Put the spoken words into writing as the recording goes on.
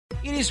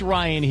It is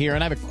Ryan here,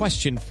 and I have a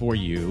question for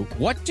you.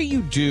 What do you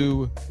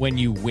do when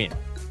you win?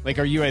 Like,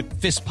 are you a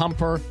fist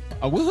pumper,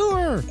 a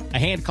woohooer, a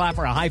hand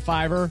clapper, a high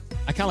fiver?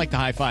 I kind of like the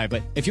high five,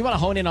 but if you want to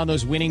hone in on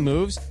those winning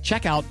moves,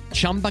 check out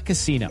Chumba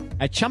Casino.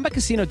 At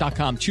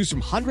ChumbaCasino.com, choose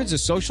from hundreds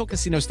of social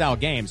casino-style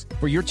games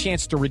for your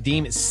chance to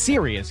redeem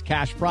serious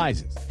cash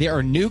prizes. There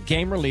are new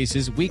game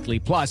releases weekly,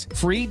 plus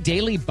free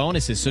daily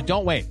bonuses. So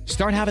don't wait.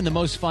 Start having the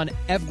most fun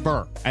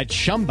ever at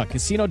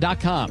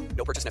ChumbaCasino.com.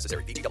 No purchase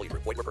necessary. VGW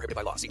Group. Void where prohibited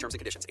by law. See terms and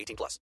conditions. 18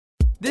 plus.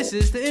 This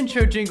is the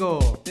intro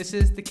jingle. This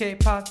is the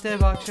K-pop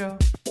Daebak Show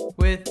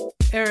with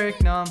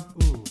Eric Nam.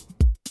 Ooh.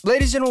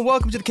 Ladies and gentlemen,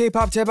 welcome to the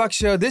K-pop Daebak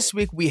Show. This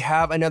week we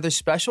have another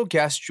special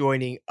guest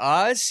joining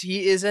us.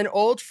 He is an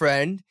old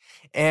friend,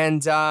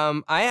 and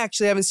I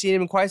actually haven't seen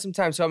him in quite some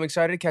time, so I'm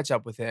excited to catch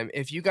up with him.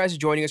 If you guys are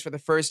joining us for the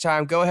first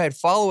time, go ahead,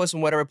 follow us on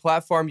whatever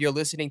platform you're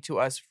listening to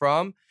us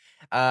from.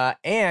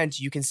 And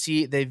you can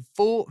see the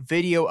full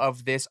video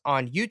of this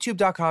on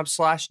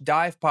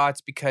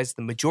youtube.com/divepods because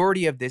the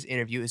majority of this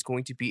interview is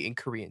going to be in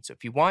Korean. So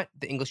if you want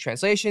the English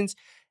translations,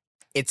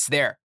 it's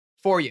there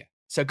for you.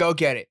 So go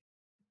get it.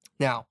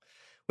 Now,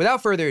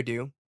 without further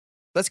ado,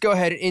 let's go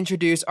ahead and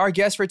introduce our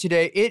guest for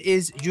today. It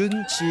is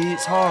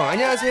윤지성.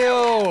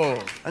 안녕하세요.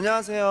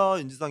 안녕하세요.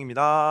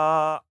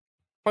 윤지성입니다.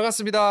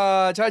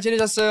 반갑습니다. 잘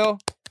지내셨어요?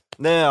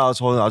 네,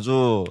 저는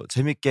아주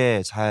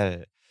재밌게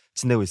잘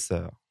지내고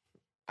있어요.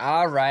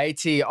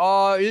 Alrighty.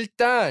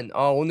 일단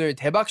오늘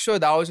대박쇼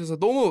나오셔서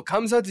너무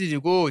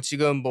감사드리고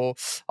지금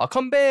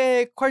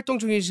컴백 활동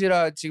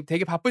중이시라 지금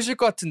되게 바쁘실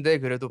것 같은데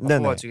그래도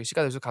바빠가지고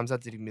시간 내주셔서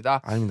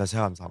감사드립니다. 아닙니다.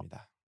 제가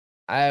감사합니다.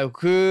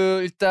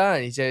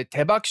 일단 이제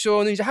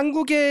대박쇼는 이제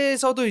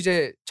한국에서도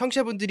이제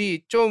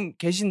청취자분들이 좀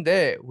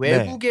계신데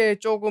외국에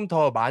조금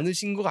더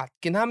많으신 것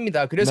같긴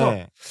합니다.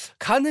 그래서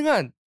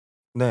가능한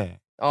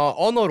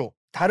언어로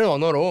다른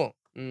언어로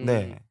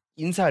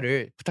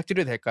인사를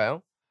부탁드려도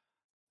될까요?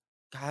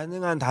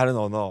 가능한 다른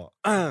언어.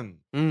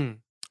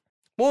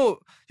 뭐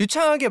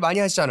유창하게 많이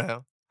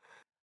하시잖아요.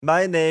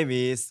 My name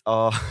is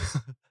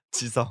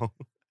지성.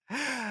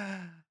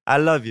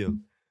 I love you.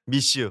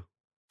 Miss you.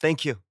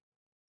 Thank you.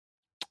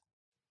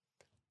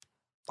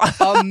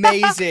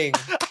 Amazing.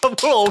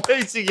 뭘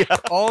어메이징이야.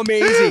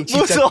 Amazing.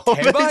 진짜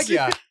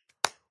대박이야.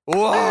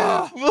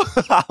 우와.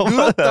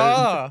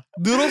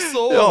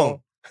 늘었어.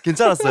 형,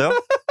 괜찮았어요?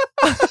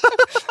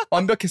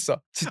 완벽했어.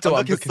 진짜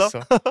완벽했어.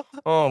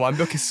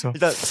 완벽했어.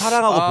 일단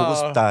사랑하고 보고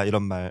싶다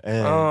이런 말.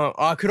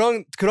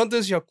 그런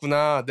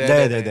뜻이었구나.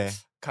 네네네.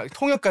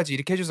 통역까지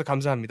이렇게 해주셔서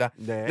감사합니다.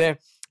 네.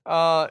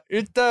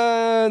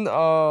 일단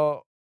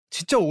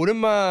진짜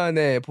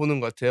오랜만에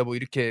보는 것 같아요.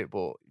 이렇게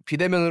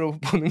비대면으로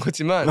보는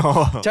거지만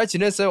잘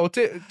지냈어요?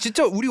 어떻게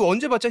진짜 우리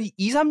언제 봤죠?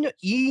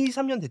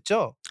 2-3년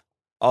됐죠?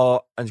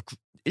 아니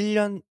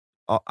 1년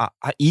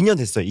 2년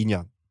됐어요.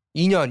 2년.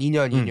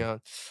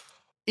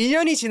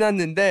 2년이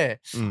지났는데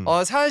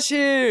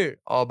사실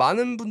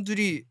많은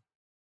분들이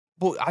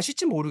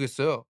아실지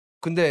모르겠어요.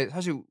 근데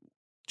사실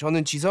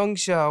저는 지성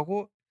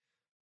씨하고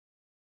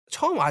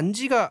처음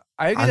알게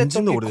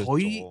됐던 게 오래됐죠.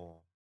 거의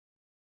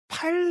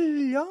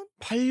 8년?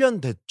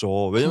 8년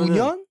됐죠.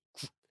 왜냐면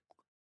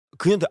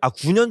 9년?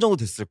 9년 정도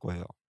됐을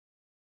거예요.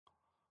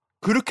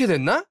 그렇게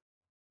됐나?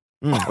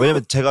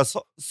 왜냐면 제가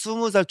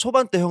 20살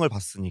초반 때 형을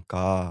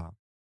봤으니까.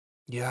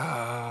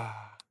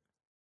 이야.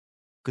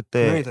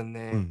 그때 9년이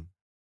됐네.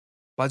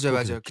 맞아요.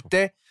 그렇죠.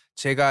 그때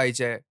제가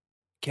이제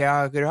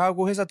계약을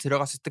하고 회사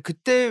들어갔을 때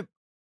그때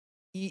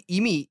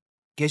이미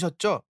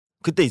계셨죠?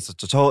 그때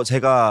있었죠.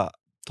 제가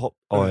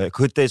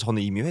그때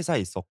저는 이미 회사에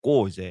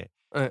있었고 이제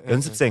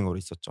연습생으로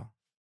있었죠.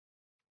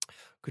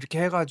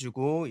 그렇게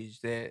해가지고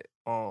이제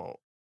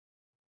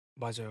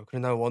맞아요. 그래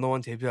나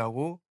워너원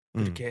데뷔하고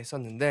이렇게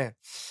했었는데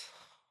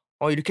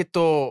이렇게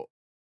또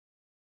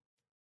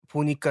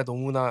보니까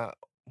너무나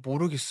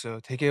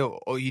모르겠어요. 되게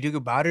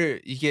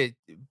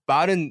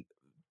말은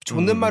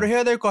존댓말을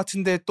해야 될 것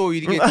같은데 또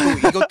이게 또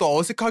이것도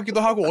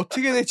어색하기도 하고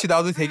어떻게 될지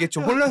나도 되게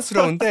좀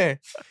혼란스러운데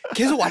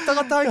계속 왔다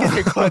갔다 하게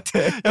될 것 같아.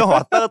 형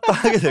왔다 갔다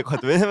하게 될 것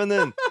같아.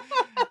 왜냐면은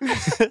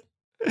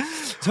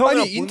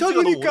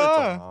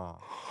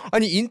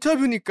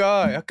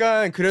인터뷰니까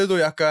약간 그래도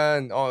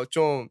약간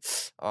좀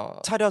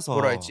차려서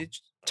뭐라 했지?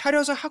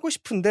 차려서 하고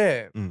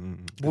싶은데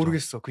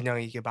모르겠어. 그죠.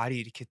 그냥 이게 말이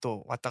이렇게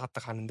또 왔다 갔다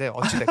가는데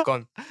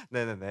어찌됐건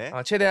네네네.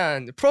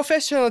 최대한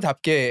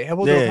프로페셔널답게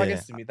해보도록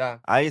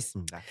하겠습니다.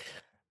 알겠습니다.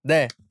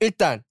 네,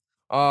 일단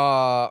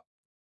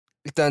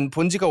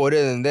본 지가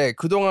오래됐는데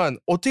그동안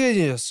어떻게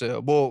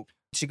지내셨어요?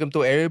 지금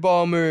또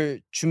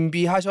앨범을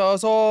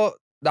준비하셔서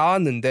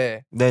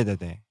나왔는데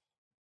네네네.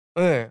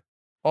 네.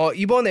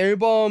 이번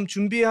앨범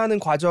준비하는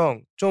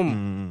과정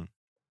좀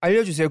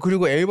알려주세요.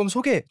 그리고 앨범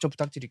소개 좀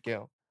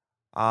부탁드릴게요.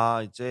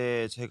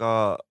 이제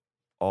제가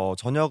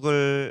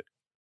전역을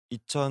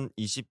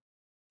 2020년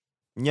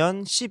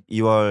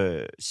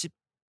 12월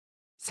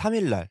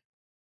 13일 날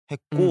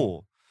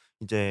했고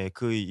이제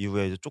그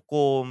이후에 이제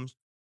조금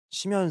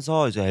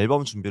쉬면서 이제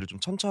앨범 준비를 좀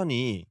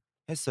천천히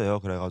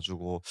했어요.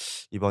 그래가지고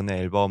이번에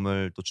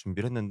앨범을 또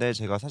준비를 했는데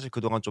제가 사실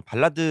그동안 좀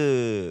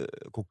발라드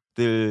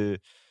곡들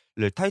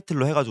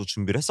타이틀로 해가지고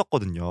준비를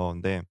했었거든요.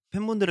 근데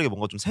팬분들에게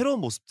뭔가 좀 새로운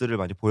모습들을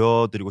많이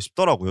보여드리고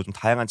싶더라고요. 좀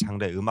다양한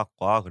장르의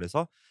음악과.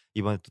 그래서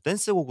이번에 또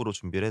댄스곡으로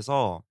준비를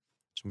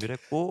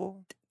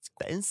했고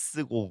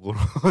댄스곡으로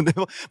근데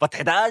막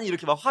대단히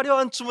이렇게 막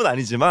화려한 춤은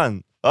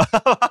아니지만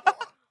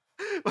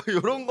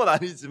이런 건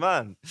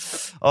아니지만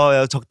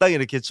적당히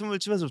이렇게 춤을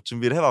추면서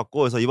준비를 해봤고,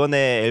 그래서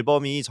이번에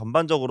앨범이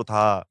전반적으로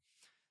다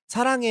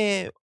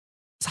사랑의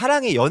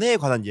연애에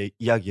관한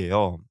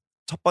이야기예요.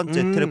 첫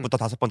번째 트랙부터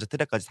 5번째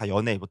트랙까지 다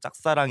연애, 뭐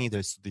짝사랑이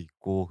될 수도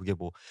있고, 그게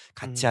뭐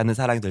같이 하는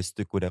사랑이 될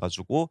수도 있고,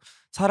 그래가지고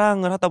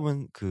사랑을 하다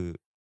보면 그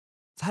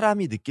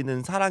사람이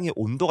느끼는 사랑의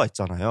온도가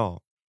있잖아요.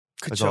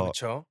 그쵸.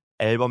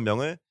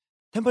 앨범명을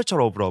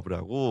Temperature of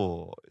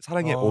Love라고,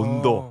 사랑의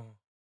온도.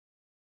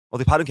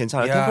 어떻게 발음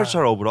괜찮아요? 야.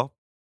 Temperature of Love.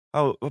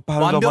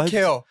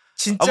 완벽해요.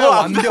 진짜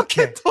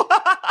완벽해.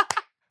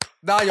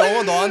 나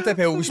영어 너한테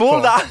배우고 싶어.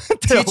 뭐 나한테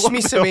Teach 영어 me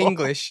some 배워.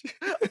 English.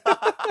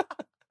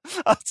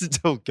 아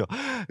진짜 웃겨.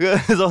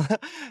 그래서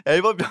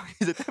앨범명이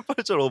이제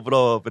Temperature of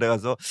Love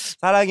그래가지고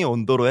사랑의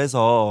온도로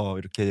해서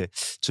이렇게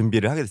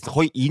준비를 하게 됐어요.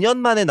 거의 2년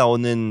만에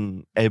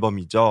나오는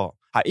앨범이죠.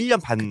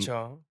 1년 반.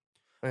 그쵸.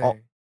 네.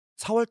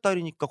 4월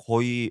달이니까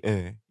거의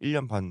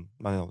 1년 반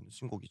만에 나오는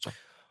신곡이죠.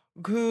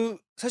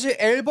 사실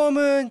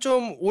앨범은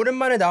좀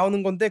오랜만에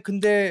나오는 건데,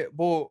 근데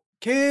뭐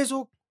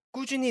계속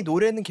꾸준히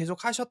노래는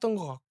계속 하셨던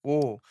것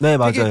같고, 네,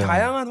 되게 맞아요.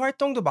 다양한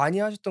활동도 많이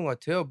하셨던 것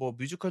같아요. 뭐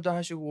뮤지컬도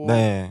하시고,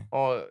 네.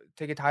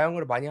 되게 다양한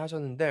걸 많이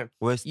하셨는데,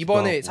 OST 도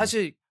이번에 하고.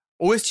 사실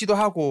OST도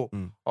하고,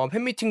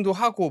 팬미팅도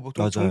하고, 뭐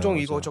맞아요, 종종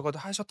맞아요. 이거저거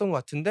하셨던 것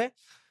같은데,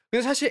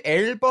 근데 사실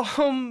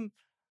앨범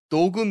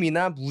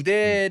녹음이나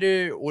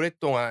무대를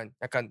오랫동안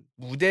약간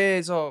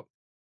무대에서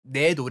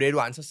내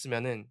노래로 안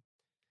썼으면은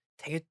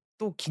되게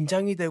또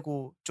긴장이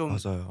되고, 좀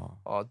맞아요.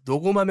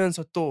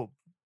 녹음하면서 또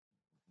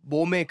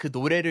몸에 그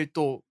노래를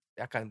또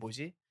약간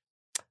뭐지?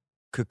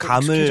 그 또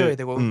감을 익숙해져야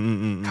되고,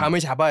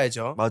 감을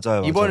잡아야죠.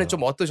 맞아요. 이번에 맞아요.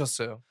 좀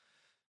어떠셨어요?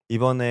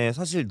 이번에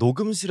사실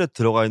녹음실에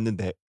들어가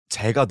있는데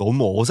제가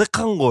너무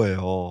어색한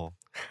거예요.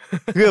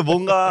 그게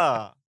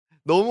뭔가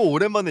너무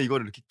오랜만에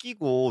이걸 이렇게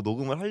끼고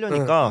녹음을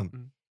하려니까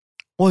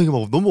이게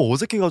막 너무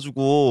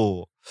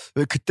어색해가지고,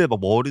 왜 그때 막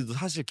머리도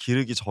사실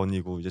기르기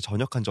전이고 이제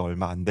전역한 지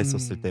얼마 안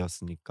됐었을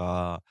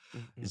때였으니까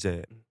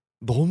이제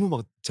너무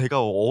막 제가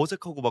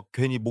어색하고 막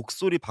괜히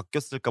목소리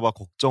바뀌었을까 봐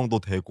걱정도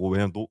되고,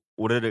 왜냐면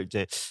올해를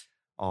이제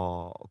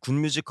군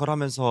뮤지컬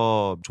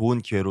하면서 좋은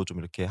기회로 좀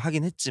이렇게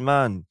하긴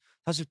했지만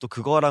사실 또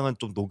그거랑은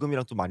좀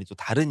녹음이랑 좀 많이 또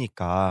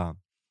다르니까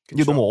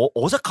이게 그쵸. 너무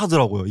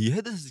어색하더라고요. 이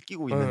헤드셋을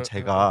끼고 있는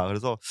제가.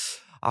 그래서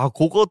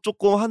그거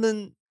조금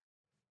하는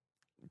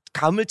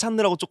감을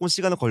찾느라고 조금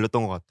시간을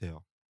걸렸던 것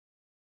같아요.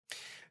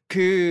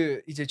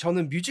 이제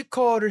저는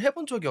뮤지컬을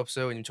해본 적이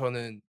없어요. 왜냐면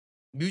저는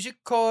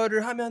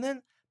뮤지컬을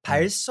하면은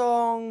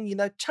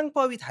발성이나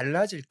창법이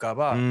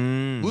달라질까봐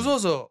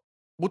무서워서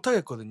못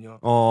하겠거든요.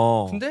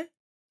 근데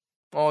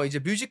이제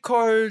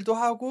뮤지컬도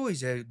하고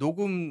이제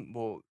녹음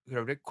뭐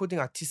레코딩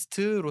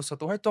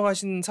아티스트로서도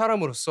활동하신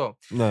사람으로서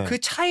네. 그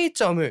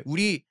차이점을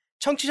우리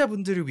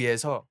청취자분들을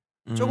위해서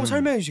조금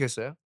설명해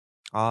주시겠어요?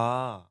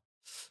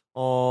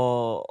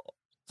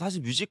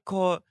 사실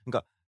뮤지컬,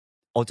 그러니까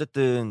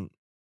어쨌든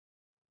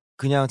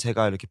그냥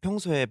제가 이렇게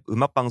평소에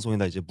음악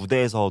방송이나 이제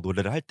무대에서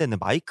노래를 할 때는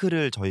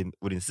마이크를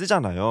우리는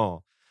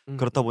쓰잖아요.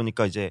 그렇다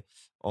보니까 이제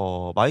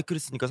마이크를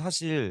쓰니까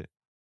사실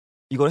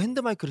이걸 핸드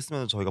마이크를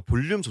쓰면 저희가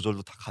볼륨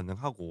조절도 다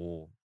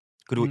가능하고,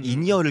 그리고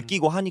인이어를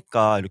끼고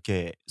하니까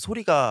이렇게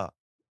소리가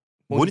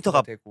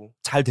모니터가 되고.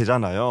 잘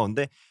되잖아요.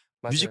 근데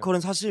맞아요.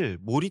 뮤지컬은 사실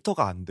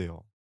모니터가 안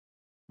돼요.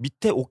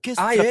 밑에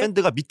오케스트라 예?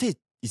 밴드가 밑에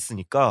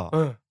있으니까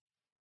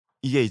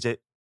이게 이제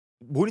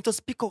모니터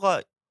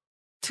스피커가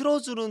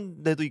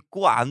틀어주는 데도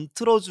있고 안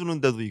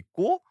틀어주는 데도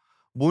있고,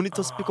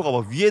 모니터 스피커가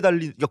막 위에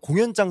그러니까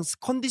공연장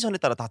컨디션에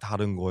따라 다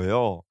다른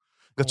거예요.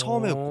 그러니까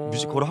처음에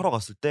뮤지컬을 하러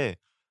갔을 때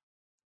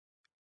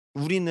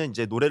우리는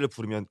이제 노래를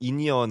부르면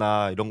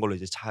인이어나 이런 걸로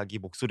이제 자기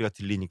목소리가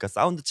들리니까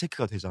사운드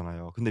체크가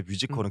되잖아요. 근데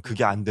뮤지컬은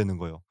그게 안 되는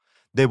거예요.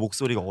 내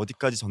목소리가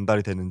어디까지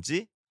전달이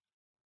되는지,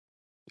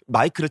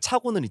 마이크를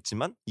차고는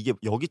있지만 이게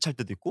여기 찰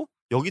때도 있고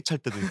여기 찰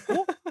때도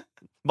있고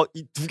막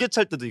이 2개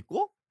찰 때도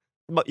있고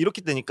막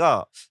이렇게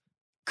되니까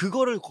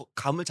그거를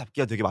감을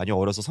잡기가 되게 많이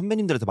어려서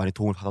선배님들한테 많이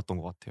도움을 받았던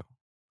것 같아요.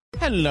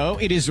 Hello,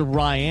 it is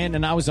Ryan,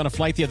 and I was on a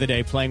flight the other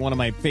day playing one of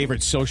my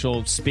favorite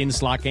social spin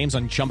slot games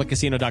on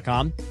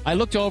ChumbaCasino.com. I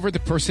looked over at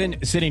the person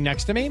sitting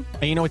next to me,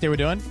 and you know what they were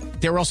doing?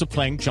 They were also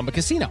playing Chumba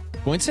Casino.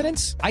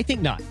 Coincidence? I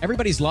think not.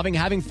 Everybody's loving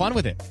having fun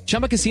with it.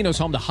 Chumba Casino is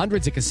home to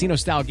hundreds of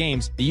casino-style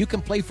games that you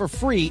can play for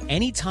free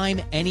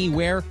anytime,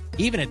 anywhere,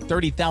 even at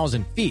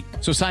 30,000 feet.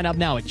 So sign up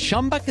now at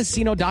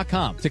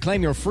ChumbaCasino.com to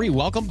claim your free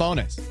welcome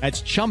bonus.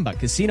 That's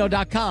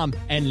ChumbaCasino.com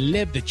and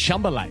live the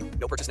Chumba life.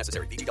 No purchase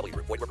necessary. VGW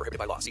Group. Void where prohibited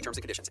by law. See terms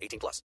and conditions.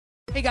 18+.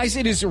 Hey guys,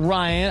 it is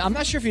Ryan. I'm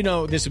not sure if you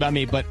know this about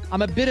me, but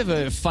I'm a bit of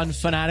a fun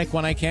fanatic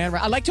when I can.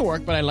 I like to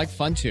work, but I like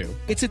fun too.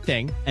 It's a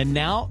thing. And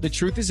now the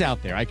truth is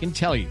out there. I can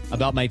tell you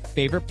about my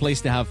favorite place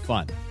to have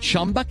fun.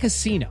 Chumba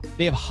Casino.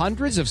 They have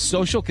hundreds of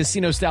social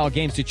casino style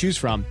games to choose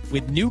from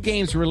with new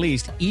games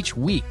released each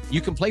week.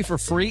 You can play for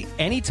free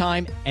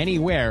anytime,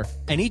 anywhere.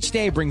 And each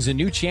day brings a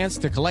new chance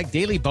to collect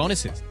daily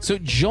bonuses. So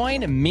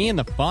join me in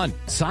the fun.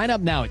 Sign up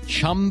now at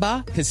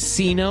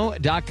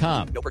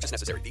ChumbaCasino.com. No purchase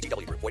necessary.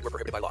 VGW Group. Void were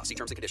prohibited by law. See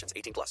terms and conditions.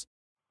 18+.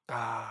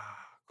 아,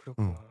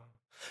 그렇구나.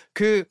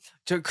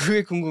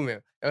 그게 궁금해요.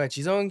 약간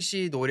지성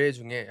씨 노래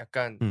중에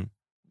약간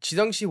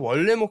지성 씨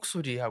원래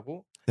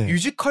목소리하고 네.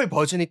 뮤지컬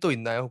버전이 또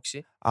있나요,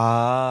 혹시?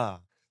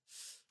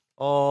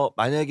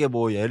 만약에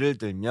뭐 예를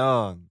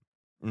들면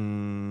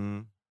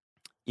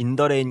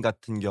인더레인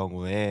같은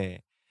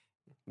경우에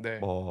네.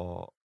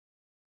 뭐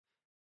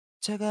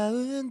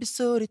차가운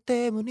빗소리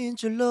때문인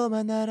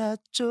줄로만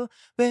알았죠.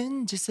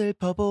 왠지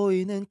슬퍼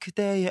보이는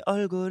그대의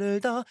얼굴을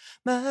더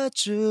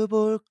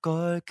마주볼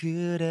걸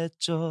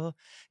그랬죠.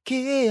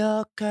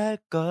 기억할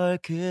걸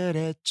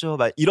그랬죠.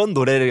 막 이런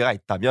노래가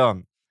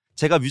있다면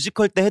제가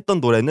뮤지컬 때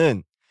했던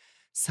노래는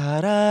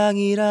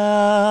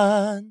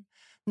사랑이란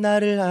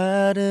나를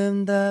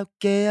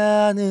아름답게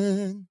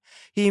하는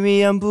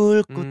희미한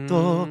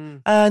불꽃도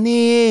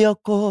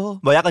아니었고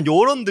뭐 약간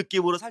요런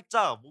느낌으로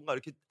살짝 뭔가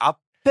이렇게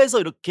앞에서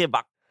이렇게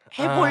막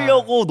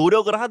해보려고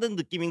노력을 하는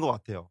느낌인 것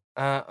같아요.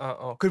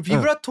 그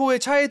비브라토의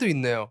차이도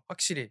있네요,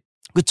 확실히.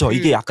 그쵸,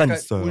 이게 약간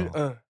있어요.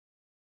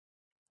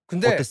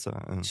 근데 어땠어요?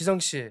 지성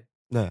씨,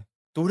 네.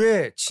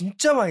 노래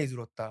진짜 많이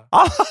들었다.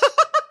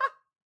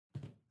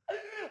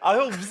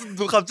 형 무슨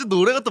갑자기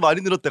노래가 또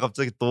많이 늘었대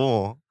갑자기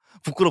또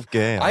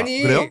부끄럽게.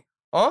 아니, 그래요?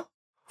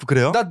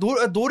 그래요? 나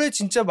노래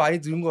진짜 많이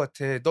들은 것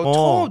같아.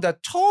 나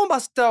처음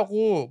봤을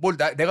때하고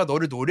내가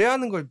너를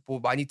노래하는 걸 뭐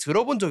많이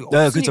들어본 적이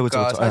없으니까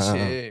그쵸.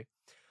 사실.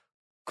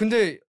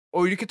 근데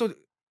이렇게 또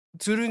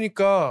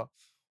들으니까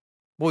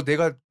뭐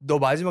내가 너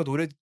마지막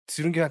노래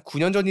들은 게 한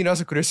 9년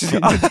전이라서 그럴 수도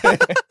있는데.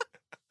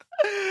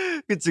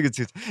 그치.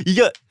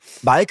 이게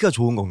마이크가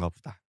좋은 건가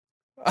보다.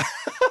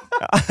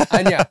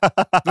 아니야.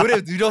 노래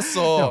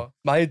늘었어.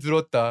 많이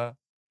늘었다.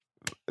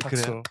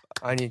 박수. 그래요?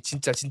 아니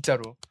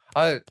진짜로.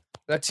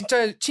 나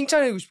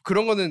칭찬해주고 싶어.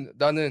 그런 거는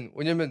나는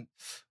왜냐면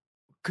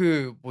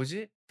그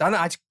뭐지? 나는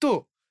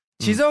아직도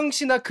지성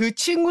씨나 그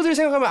친구들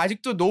생각하면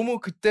아직도 너무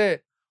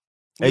그때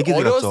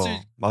애기들 같죠.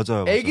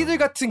 맞아요. 애기들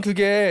같은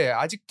그게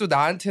아직도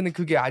나한테는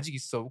그게 아직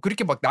있어.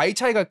 그렇게 막 나이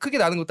차이가 크게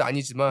나는 것도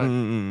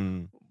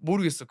아니지만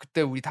모르겠어.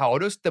 그때 우리 다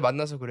어렸을 때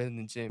만나서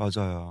그랬는지.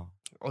 맞아요.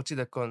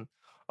 어찌됐건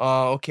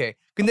오케이.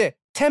 근데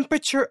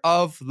Temperature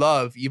of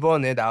Love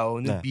이번에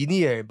나오는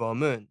미니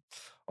앨범은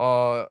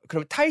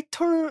그럼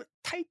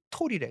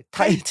타이틀이래.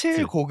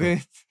 타이틀곡은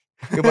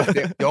이거 봐,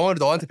 영어를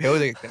너한테 배워야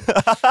되겠다.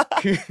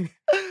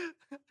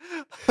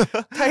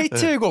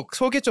 타이틀곡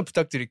소개 좀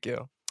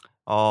부탁드릴게요.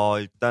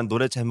 일단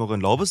노래 제목은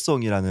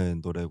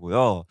러브송이라는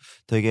노래고요.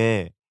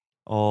 되게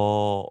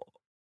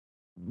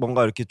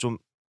뭔가 이렇게 좀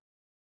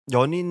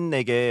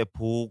연인에게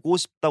보고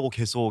싶다고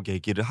계속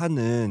얘기를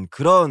하는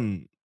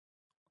그런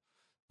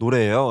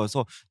노래예요.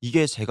 그래서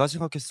이게 제가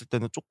생각했을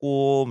때는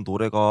조금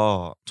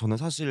노래가 저는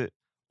사실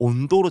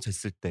온도로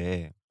쟀을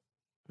때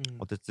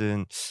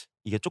어쨌든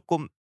이게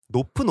조금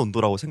높은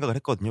온도라고 생각을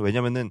했거든요.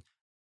 왜냐면은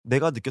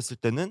내가 느꼈을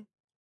때는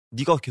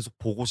네가 계속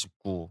보고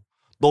싶고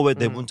너 왜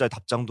내 문자에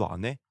답장도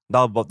안 해?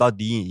 나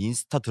네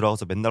인스타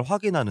들어가서 맨날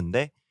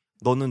확인하는데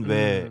너는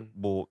왜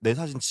뭐 내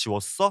사진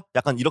지웠어?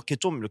 약간 이렇게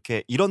좀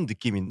이렇게 이런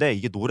느낌인데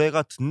이게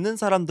노래가 듣는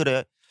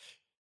사람들에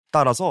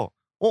따라서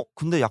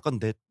근데 약간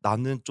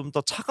나는 좀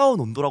더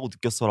차가운 온도라고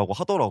느꼈어라고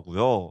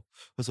하더라고요.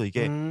 그래서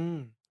이게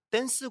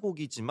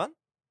댄스곡이지만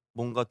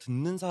뭔가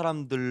듣는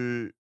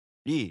사람들이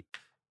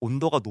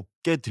온도가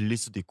높게 들릴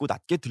수도 있고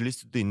낮게 들릴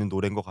수도 있는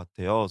노래인 것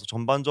같아요. 그래서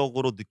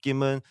전반적으로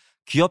느낌은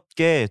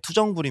귀엽게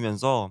투정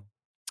부리면서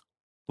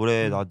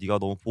노래 나 네가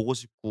너무 보고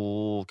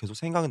싶고 계속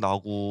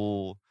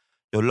생각나고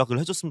연락을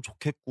해줬으면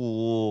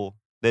좋겠고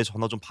내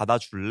전화 좀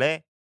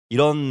받아줄래?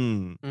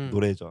 이런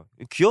노래죠.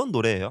 귀여운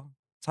노래예요.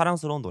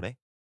 사랑스러운 노래.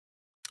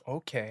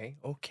 오케이.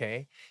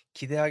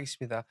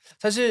 기대하겠습니다.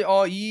 사실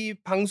이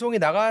방송이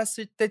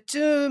나갔을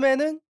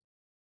때쯤에는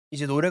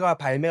이제 노래가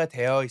발매가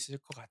되어 있을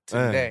것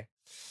같은데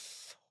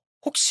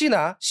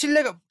혹시나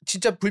실례가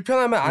진짜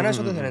불편하면 안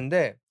하셔도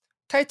되는데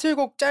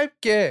타이틀곡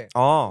짧게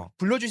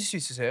불러주실 수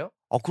있으세요?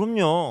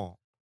 그럼요.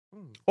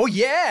 오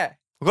예.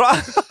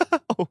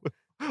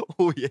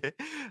 오 예.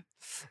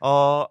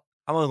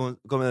 한번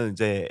그러면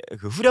이제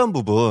그 후렴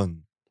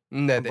부분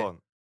한번.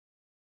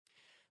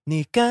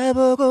 네가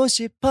보고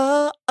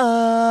싶어.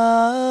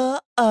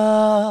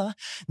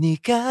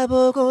 네가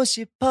보고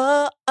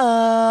싶어.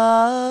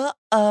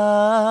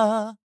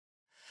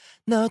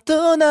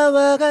 너도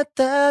나와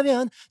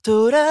같다면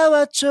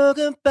돌아와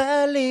조금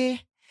빨리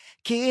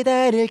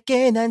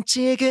기다릴게 난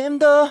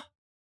지금도.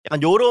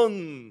 약간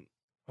요런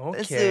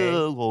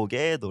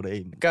댄스곡의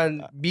노래입니다.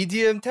 약간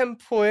미디엄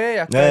템포에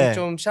약간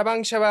좀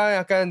샤방샤방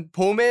약간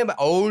봄에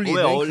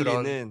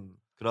어울리는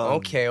그런.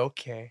 오케이.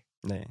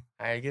 네.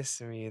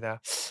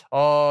 알겠습니다.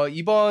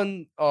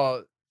 이번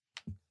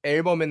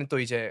앨범에는 또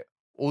이제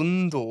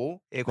온도에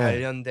네.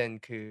 관련된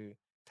그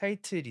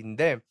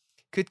타이틀인데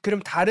그럼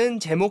다른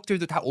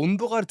제목들도 다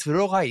온도가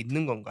들어가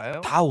있는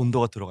건가요? 다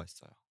온도가 들어가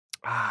있어요.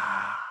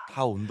 아,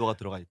 다 온도가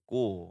들어가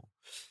있고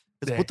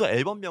그래서 네. 보통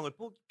앨범명을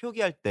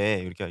표기할 때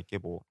이렇게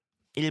뭐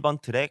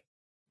 1번 트랙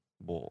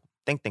뭐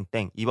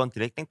땡땡땡 2번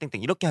트랙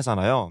땡땡땡 이렇게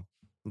하잖아요.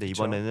 근데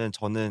그쵸. 이번에는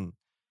저는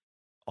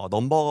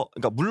넘버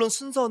그러니까 물론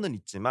순서는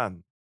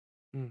있지만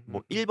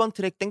뭐 1번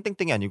트랙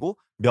땡땡땡이 아니고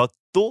몇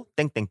도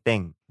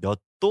땡땡땡 몇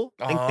도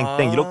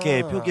땡땡땡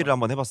이렇게 표기를 아,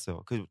 한번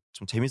해봤어요. 그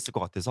좀 재밌을 것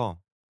같아서.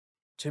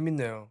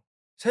 재밌네요. 그죠?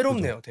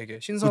 새롭네요. 되게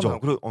그죠? 신선하고.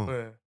 그리고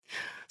네.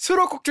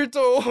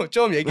 수록곡들도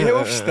좀 얘기해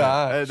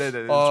봅시다.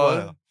 네네네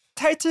좋아요.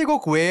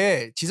 타이틀곡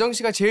외에 지성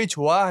씨가 제일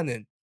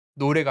좋아하는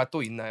노래가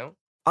또 있나요?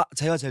 아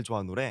제가 제일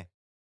좋아하는 노래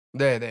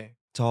네네.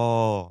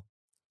 저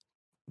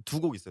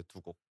두 곡 있어요.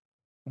 두 곡.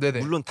 네네.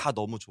 물론 다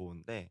너무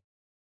좋은데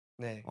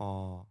네.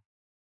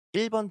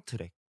 1번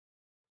트랙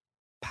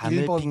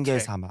밤을 1번 핑계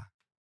트랙. 삼아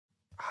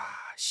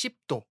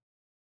 10도.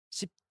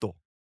 10도.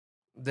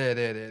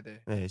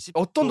 네네네네. 네,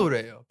 어떤 10도.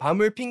 노래예요?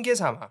 밤을 핑계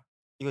삼아.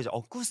 이거 이제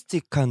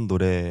어쿠스틱한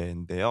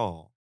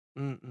노래인데요.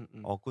 음.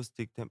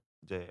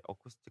 이제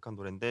어쿠스틱한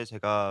노래인데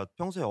제가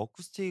평소에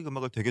어쿠스틱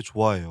음악을 되게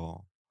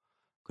좋아해요.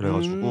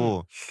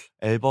 그래가지고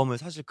앨범을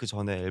사실 그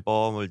전에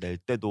앨범을 낼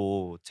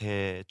때도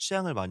제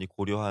취향을 많이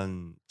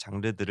고려한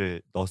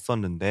장르들을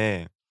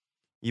넣었었는데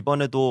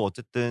이번에도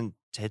어쨌든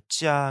제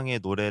취향의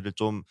노래를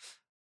좀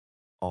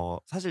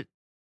사실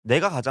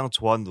내가 가장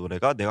좋아하는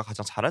노래가 내가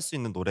가장 잘할 수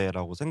있는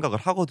노래라고 생각을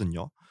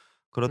하거든요.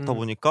 그렇다 음.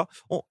 보니까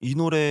이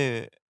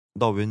노래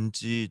나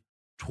왠지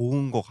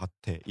좋은 것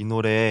같아. 이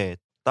노래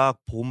딱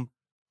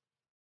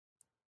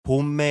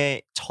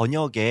봄의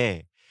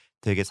저녁에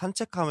되게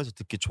산책하면서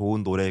듣기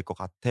좋은 노래일 것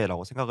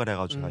같아라고 생각을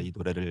해가지고 제가 음. 이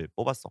노래를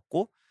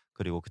뽑았었고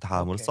그리고 그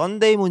다음으로 오케이.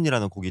 썬데이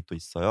문이라는 곡이 또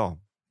있어요.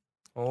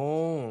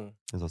 오.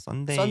 그래서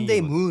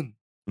썬데이 문.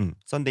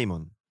 썬데이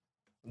문.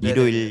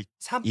 네네네.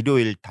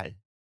 일요일 달.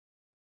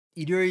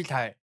 일요일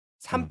달. 음.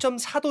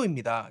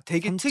 3.4도입니다.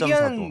 되게 3.4도.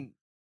 특이한.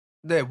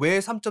 네, 왜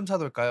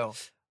 3.4도일까요?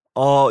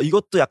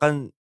 이것도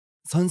약간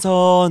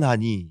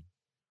선선하니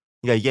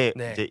그러니까 이게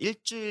네. 이제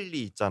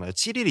일주일이 있잖아요.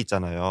 7일이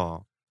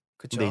있잖아요.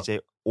 그쵸? 근데 이제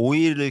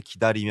 5일을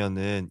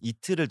기다리면은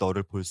이틀을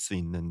너를 볼 수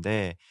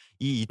있는데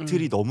이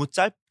이틀이 너무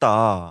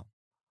짧다.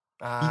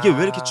 이게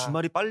왜 이렇게 아.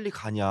 주말이 빨리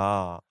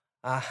가냐.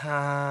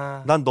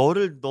 아하. 난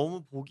너를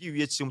너무 보기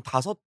위해 지금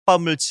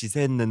 5밤을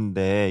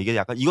지새했는데 이게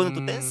약간 이거는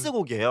또 음.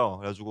 댄스곡이에요.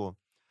 그래가지고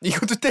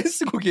이것도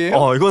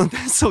댄스곡이에요? 이거는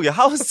댄스곡이야.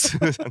 하우스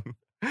장르.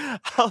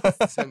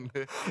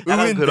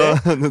 약간 의외인데?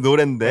 그런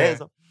노랜데. 네.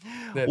 그래서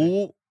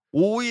네네.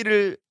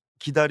 5일을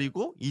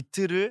기다리고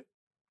이틀을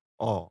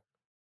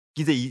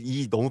이제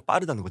이 너무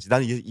빠르다는 거지.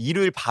 나는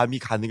일요일 밤이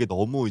가는 게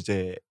너무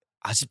이제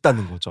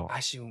아쉽다는 거죠.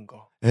 아쉬운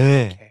거.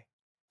 예. 오케이.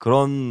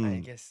 그런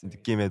알겠습니다.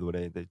 느낌의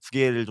노래들 두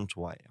개를 좀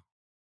좋아해요.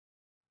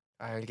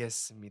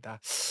 알겠습니다.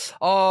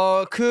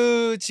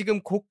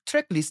 지금 곡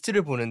트랙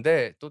리스트를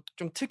보는데 또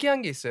좀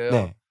특이한 게 있어요.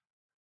 네.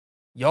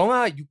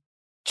 영하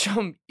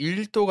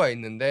 6.1도가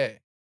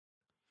있는데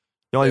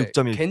영하 네,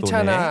 6.1도.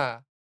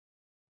 네.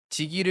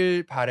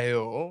 괜찮아지기를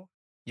바래요.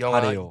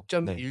 영하 바래요. 네.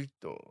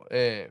 6.1도.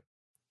 예.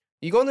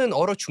 이거는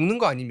얼어 죽는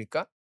거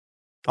아닙니까?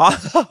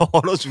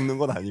 얼어 죽는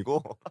건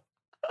아니고.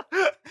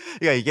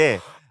 그러니까 이게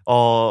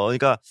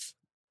그러니까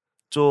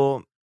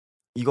좀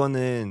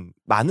이거는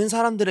많은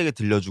사람들에게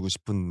들려주고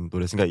싶은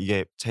노래였어요. 그러니까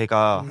이게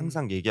제가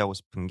항상 얘기하고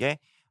싶은 게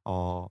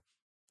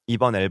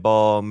이번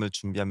앨범을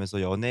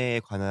준비하면서 연애에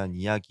관한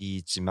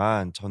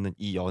이야기지만 저는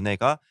이 연애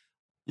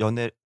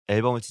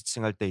앨범을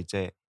지칭할 때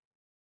이제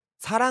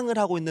사랑을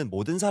하고 있는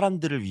모든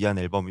사람들을 위한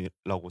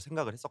앨범이라고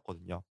생각을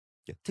했었거든요.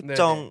 이게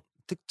네네.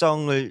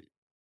 특정을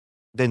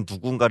된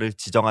누군가를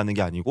지정하는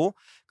게 아니고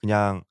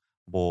그냥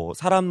뭐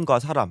사람과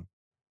사람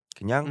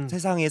그냥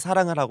세상에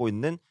사랑을 하고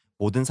있는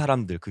모든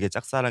사람들 그게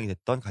짝사랑이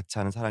됐던 같이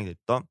하는 사랑이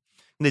됐던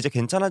근데 이제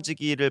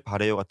괜찮아지기를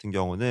바래요 같은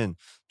경우는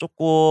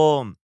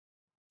조금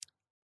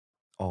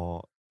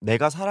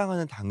내가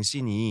사랑하는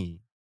당신이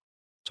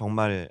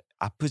정말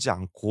아프지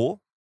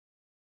않고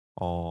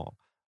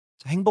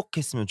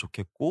행복했으면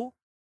좋겠고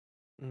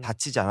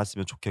다치지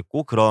않았으면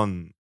좋겠고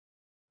그런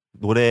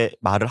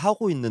말을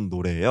하고 있는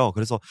노래예요.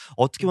 그래서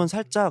어떻게 보면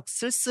살짝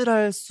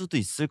쓸쓸할 수도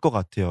있을 것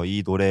같아요.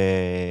 이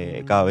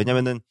노래가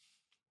왜냐면은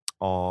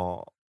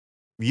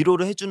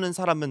위로를 해주는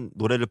사람은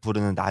노래를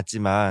부르는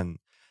나지만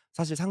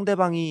사실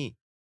상대방이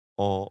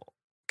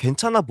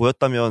괜찮아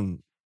보였다면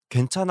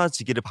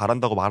괜찮아지기를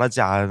바란다고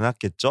말하지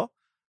않았겠죠?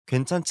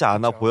 괜찮지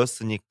않아 그쵸.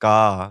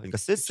 보였으니까 그러니까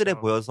쓸쓸해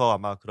그쵸. 보여서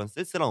아마 그런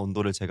쓸쓸한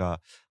온도를 제가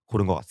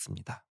고른 것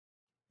같습니다.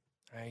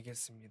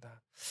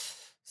 알겠습니다.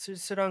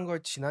 쓸쓸한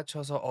걸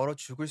지나쳐서 얼어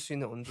죽을 수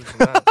있는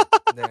온도지만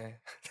네.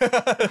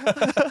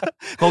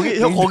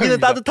 거기는 농담입니다.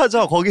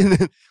 따뜻하죠. 거긴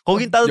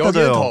따뜻하죠.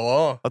 여기는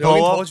더워. 여긴 더워?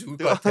 더워 죽을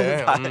것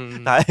같아.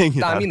 다행이다.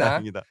 땀이 나.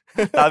 다행이다.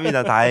 땀이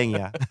나.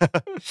 다행이야.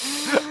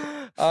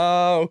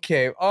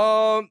 오케이.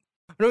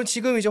 그럼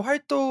지금 이제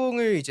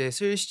활동을 이제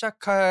슬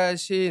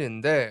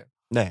시작하시는데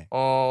네.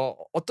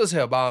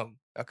 어떠세요? 마음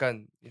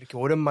약간 이렇게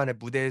오랜만에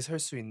무대에 설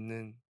수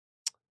있는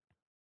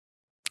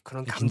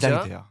그런 긴장이 감정?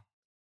 돼요.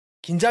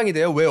 긴장이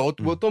돼요? 왜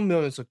음. 어떤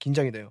면에서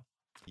긴장이 돼요?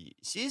 이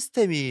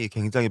시스템이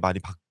굉장히 많이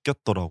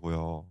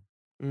바뀌었더라고요.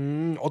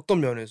 어떤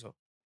면에서?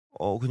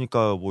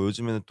 그니까 뭐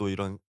요즘에는 또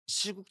이런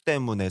시국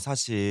때문에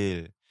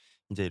사실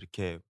인제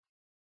이렇게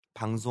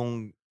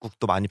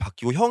방송국도 많이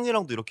바뀌고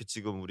형이랑도 이렇게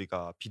지금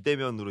우리가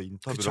비대면으로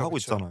인터뷰를 그쵸, 하고 그쵸.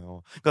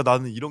 있잖아요. 그러니까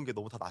나는 이런 게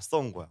너무 다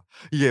낯선 거야.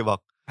 이게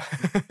막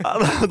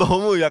나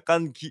너무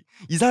약간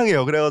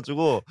이상해요. 그래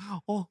가지고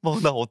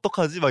막 '나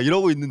어떡하지?' 막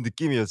이러고 있는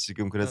느낌이에요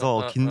지금.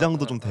 그래서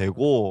긴장도 좀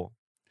되고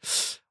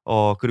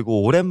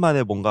그리고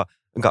오랜만에 뭔가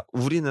그러니까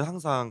우리는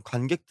항상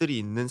관객들이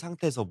있는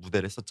상태에서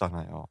무대를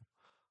했었잖아요.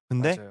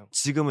 근데 맞아요.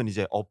 지금은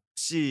이제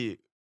없이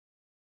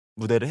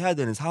무대를 해야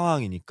되는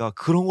상황이니까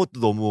그런 것도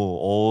너무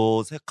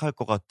어색할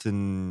것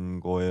같은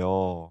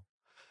거예요.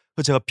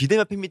 그래서 제가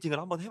비대면 팬미팅을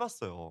한번 해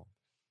봤어요.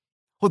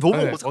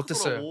 너무 예.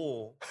 어땠어요?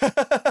 어색하더라고.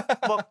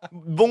 막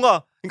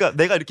뭔가 그러니까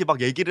내가 이렇게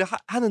막 얘기를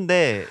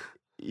하는데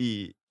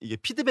이게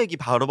피드백이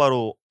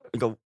바로바로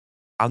그러니까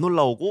안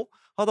올라오고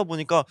하다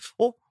보니까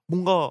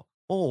뭔가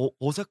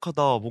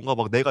어색하다. 뭔가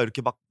막 내가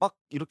이렇게 막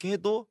이렇게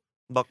해도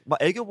막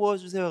 "애교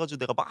보여주세요." 해 가지고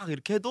내가 막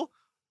이렇게 해도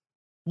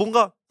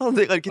뭔가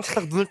내가 이렇게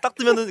딱 눈을 딱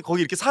뜨면은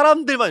거기 이렇게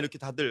사람들만 이렇게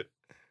다들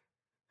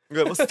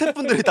그러니까 뭐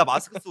스태프분들이 다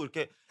마스크 쓰고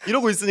이렇게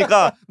이러고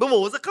있으니까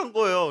너무 어색한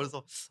거예요.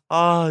 그래서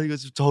 '아 이거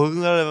좀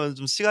적응하려면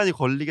좀 시간이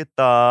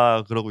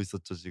걸리겠다.' 그러고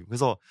있었죠 지금.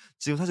 그래서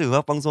지금 사실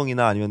음악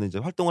방송이나 아니면은 이제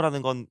활동을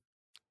하는 건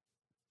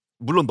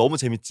물론 너무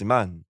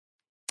재밌지만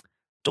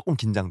쪼끔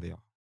긴장돼요.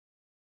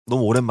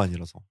 너무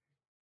오랜만이라서.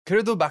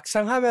 그래도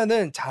막상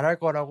하면은 잘할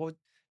거라고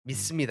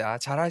음. 믿습니다.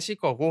 잘하실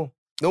거고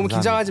너무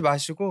긴장하지 감사합니다.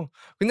 마시고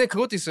근데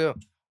그것도 있어요.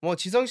 뭐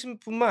지성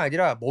씨뿐만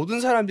아니라 모든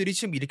사람들이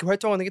지금 이렇게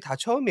활동하는 게 다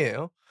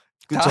처음이에요.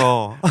 다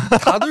그쵸.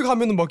 다들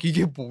가면은 막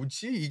 '이게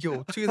뭐지? 이게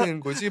어떻게 되는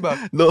거지?'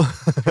 막 너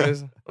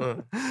그래서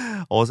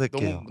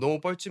어색해요. 너무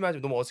뻘쭘하지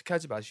너무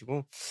어색해하지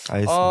마시고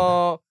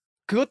알겠습니다. 어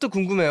그것도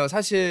궁금해요.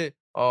 사실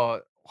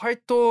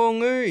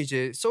활동을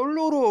이제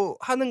솔로로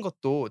하는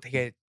것도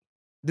되게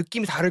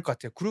느낌이 다를 것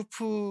같아요.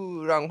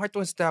 그룹프랑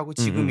활동했을 때 하고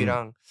음음음.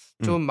 지금이랑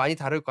음. 좀 많이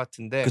다를 것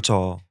같은데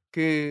그쵸.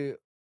 그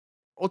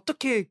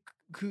어떻게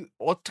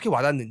어떻게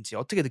와닿는지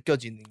어떻게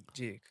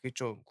느껴지는지 그게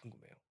좀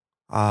궁금해요.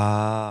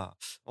 아.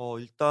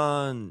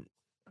 일단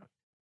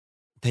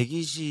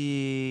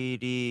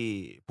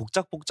대기실이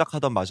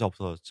복작복작하던 맛이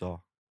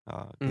없어졌죠.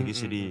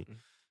 대기실이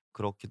음음음음.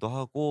 그렇기도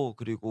하고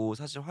그리고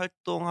사실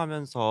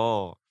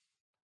활동하면서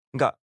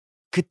그러니까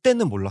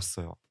그때는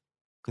몰랐어요.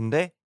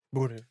 근데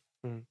뭐를?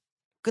 음.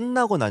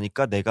 끝나고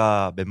나니까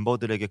내가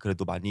멤버들에게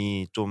그래도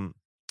많이 좀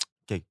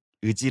이렇게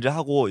의지를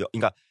하고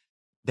그러니까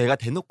내가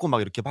대놓고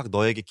막 이렇게 막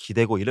너에게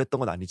기대고 이랬던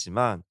건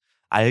아니지만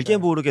알게 네.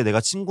 모르게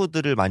내가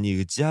친구들을 많이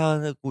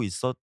의지하고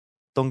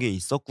있었던 게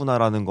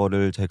있었구나라는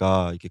거를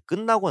제가 이렇게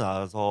끝나고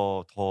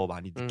나서 더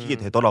많이 느끼게 음.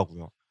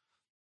 되더라고요.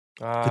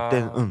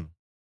 그때는 아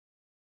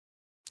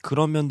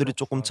그런 면들이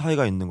쪼끔 그렇구나.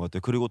 차이가 있는 것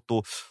같아요. 그리고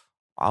또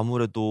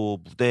아무래도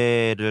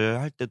무대를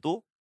할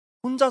때도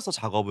혼자서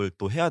작업을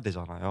또 해야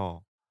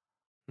되잖아요.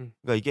 음.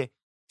 그러니까 이게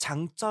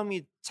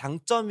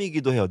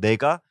장점이기도 해요.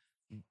 내가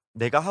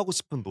하고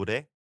싶은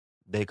노래,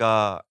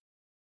 내가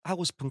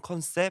하고 싶은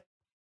컨셉,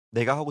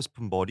 내가 하고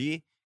싶은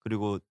머리,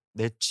 그리고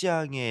내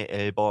취향의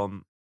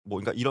앨범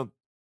그러니까 이런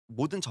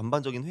모든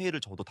전반적인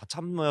회의를 저도 다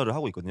참여를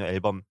하고 있거든요.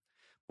 앨범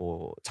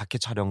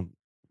자켓 촬영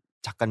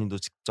작가님도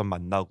직접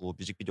만나고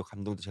뮤직비디오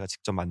감독도 제가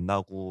직접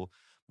만나고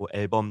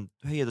앨범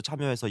회의에도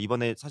참여해서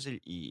이번에 사실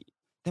이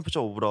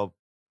템퍼처 오브 러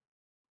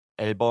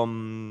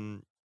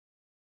앨범도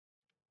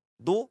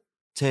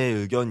제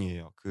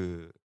의견이에요.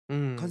 그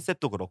음.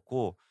 컨셉도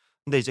그렇고.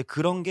 근데 이제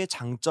그런 게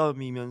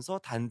장점이면서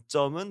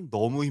단점은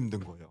너무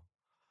힘든 거예요.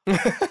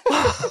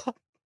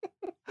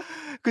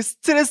 그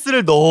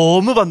스트레스를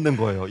너무 받는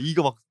거예요.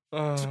 이거 막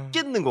아.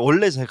 죽겠는 거예요.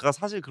 원래 제가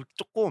사실 그렇게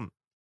쪼끔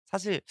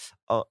사실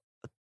어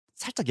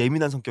살짝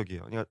예민한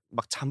성격이에요. 그러니까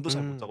막 잠도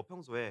잘 못 음. 자고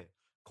평소에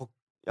걱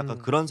약간 음.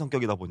 그런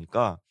성격이다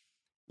보니까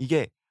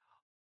이게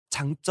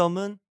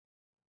장점은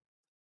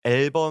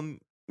앨범이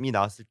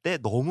나왔을 때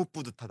너무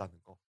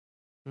뿌듯하다는 거.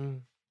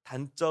 음.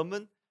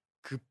 단점은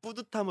그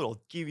뿌듯함을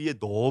얻기 위해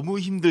너무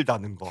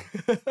힘들다는 거.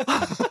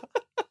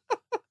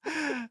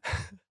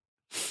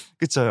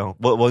 그쵸 형?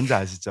 뭔지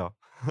아시죠?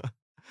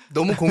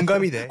 너무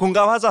공감이 돼.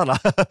 공감하잖아.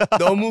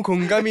 너무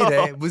공감이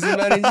돼. 무슨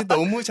말인지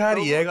너무 잘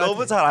이해가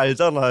너무 돼. 잘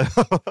알잖아요.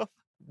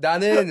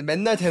 나는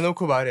맨날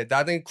대놓고 말해.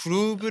 나는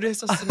그룹을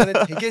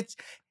했었으면은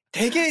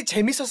되게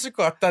재밌었을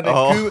것 같다는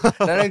어.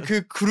 나는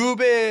그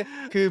그룹의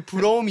그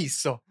부러움이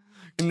있어.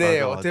 근데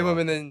맞아, 어떻게 맞아,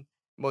 맞아. 보면은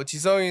뭐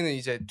지성이는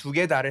이제 두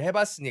개 다를 해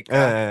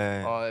봤으니까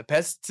예예예.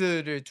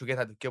 베스트를 두 개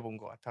다 느껴본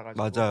것 같아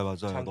가지고 맞아요, 맞아요.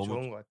 참 너무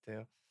좋은 것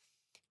같아요.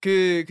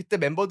 그때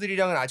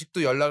멤버들이랑은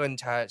아직도 연락은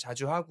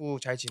자주 하고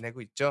잘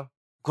지내고 있죠?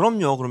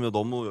 그럼요, 그럼요.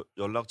 너무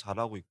연락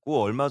잘하고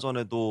있고 얼마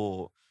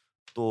전에도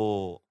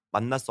또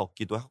만나서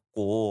얻기도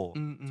했고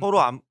서로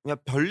음음음. 그냥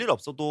별일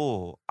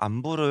없어도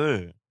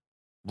안부를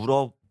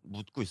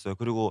묻고 있어요.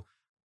 그리고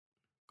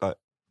그러니까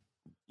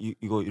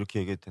이거 이렇게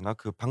얘기해도 되나?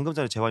 그 방금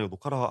전에 재환이가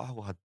녹화를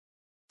하고 네,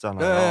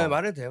 갔잖아요.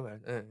 말해도 돼요.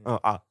 네.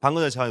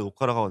 방금 전에 재환이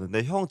녹화를 하고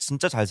왔는데 형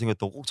진짜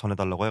잘생겼다고 꼭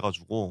전해달라고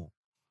해가지고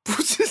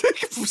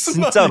무슨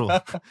진짜로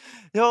말이야?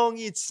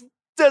 형이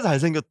진짜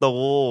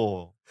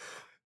잘생겼다고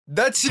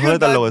나 지금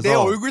전해달라고 내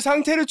해서. 얼굴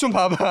상태를 좀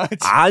봐봐.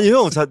 아니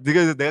형,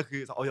 내가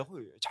그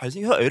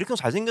에릭 형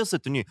잘생겼어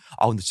했더니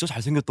근데 진짜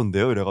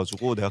잘생겼던데요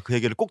이래가지고 내가 그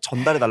얘기를 꼭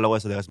전달해 달라고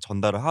해서 내가 지금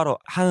전달을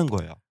하는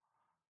거예요.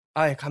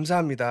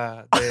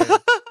 감사합니다.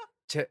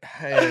 네.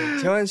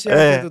 재환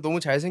씨한테도 너무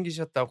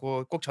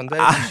잘생기셨다고 꼭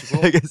전달해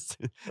주시고.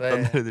 알겠습니다. 네.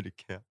 전달해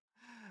드릴게요.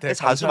 네,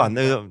 자주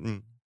감사합니다.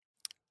 만나요.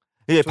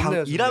 이게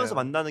좋네요, 일하면서 좋네요.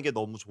 만나는 게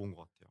너무 좋은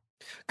것 같아요.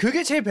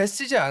 그게 제일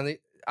베스트지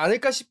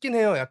않을까 싶긴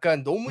해요.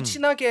 약간 너무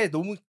친하게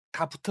너무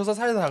다 붙어서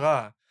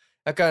살다가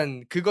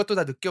약간 그것도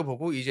다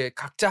느껴보고 이제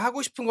각자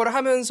하고 싶은 걸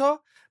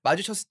하면서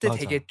마주쳤을 때 맞아.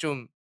 되게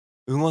좀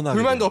응원하게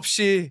불만도 돼요.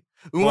 없이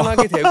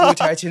응원하게 되고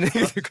잘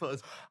지내게 되고.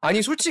 맞아.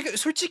 아니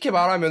솔직히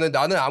말하면은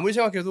나는 아무리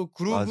생각해도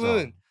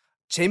그룹은 맞아.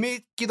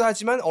 재미있기도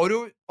하지만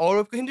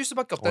어렵고 힘들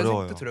수밖에 없다는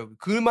어려워요. 생각도 들어요.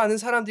 그 많은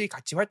사람들이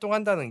같이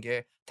활동한다는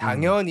게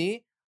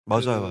당연히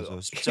맞아요.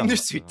 쉽지 힘들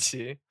수 않았어요.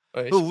 있지.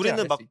 그리고 쉽지 우리는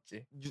않을 막 수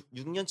있지.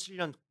 6년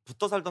 7년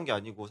붙어 살던 게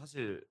아니고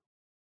사실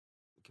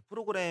이렇게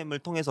프로그램을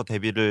통해서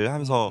데뷔를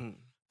하면서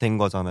된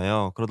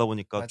거잖아요. 그러다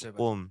보니까 맞아요.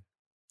 조금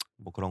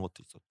뭐 그런 것도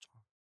있었죠.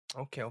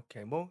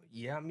 오케이. 뭐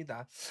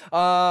이해합니다.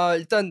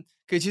 일단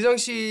그 지성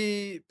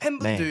씨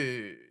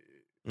팬분들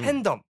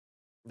팬덤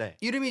네.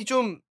 이름이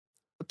좀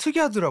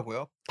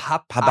특이하더라고요.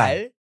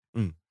 바발.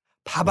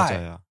 바발.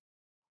 맞아요.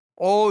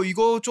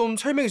 이거 좀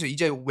설명해 주세요.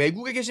 이제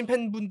외국에 계신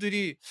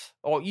팬분들이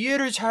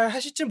이해를 잘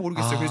하실지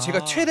모르겠어요. 그래서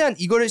제가 최대한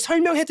이거를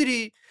설명해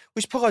드리고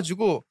싶어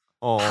가지고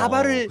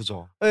바발을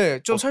그죠.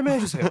 좀 설명해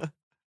주세요.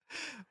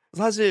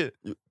 사실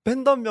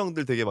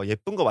팬덤명들 되게 막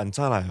예쁜 거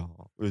많잖아요.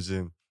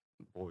 요즘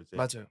뭐 이제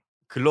맞아요.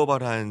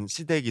 글로벌한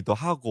시대이기도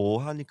하고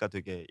하니까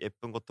되게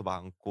예쁜 것도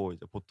많고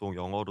이제 보통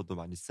영어로도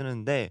많이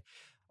쓰는데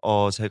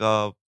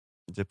제가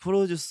이제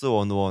프로듀스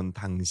 101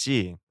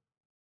 당시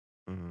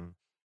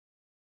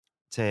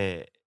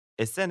제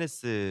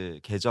SNS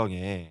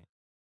계정에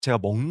제가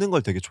먹는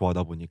걸 되게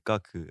좋아하다 보니까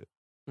그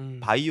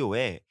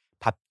바이오에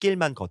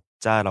밥길만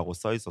걷자라고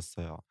써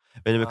있었어요.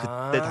 왜냐면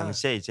그때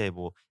당시에 이제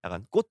뭐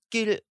약간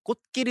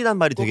꽃길이란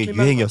말이 되게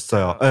꽃길만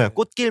유행이었어요. 걷자. 예,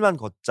 꽃길만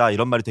걷자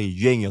이런 말이 되게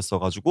유행이었어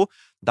가지고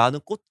나는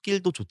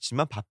꽃길도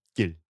좋지만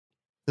밥길.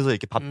 그래서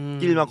이렇게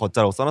밥길만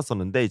걷자라고 써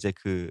놨었는데 이제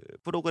그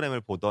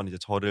프로그램을 보던 이제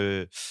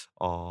저를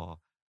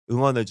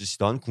응원해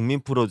주시던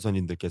국민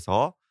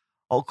프로듀서님들께서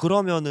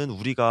그러면은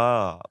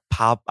우리가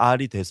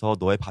밥알이 돼서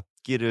너의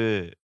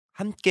밥길을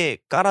함께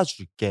깔아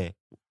줄게.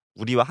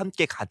 우리와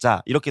함께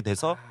가자. 이렇게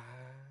돼서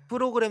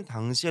프로그램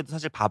당시에도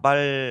사실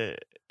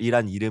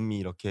바발이란 이름이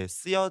이렇게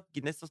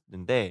쓰였긴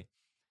했었는데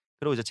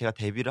그리고 이제 제가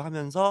데뷔를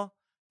하면서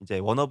이제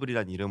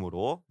워너블이란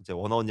이름으로 이제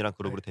워너원이란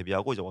그룹으로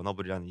데뷔하고 이제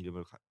워너블이라는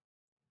이름을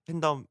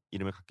팬덤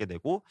이름을 갖게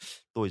되고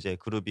또 이제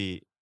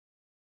그룹이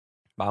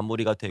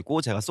마무리가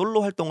되고 제가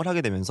솔로 활동을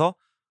하게 되면서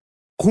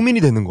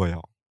고민이 되는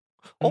거예요.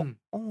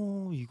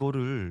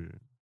 이거를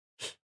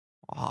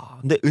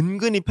근데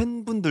은근히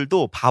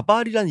팬분들도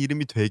바발이란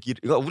이름이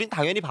그러니까 우린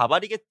당연히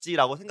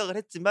바발이겠지라고 생각을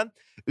했지만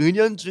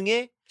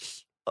은연중에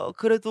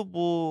그래도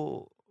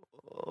뭐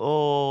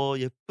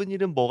예쁜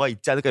이름 뭐가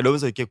있지 않을까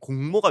이러면서 이렇게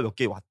공모가 몇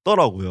개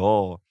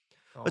왔더라고요.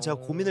 그래서 제가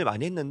고민을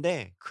많이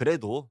했는데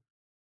그래도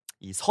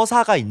이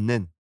서사가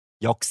있는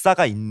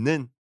역사가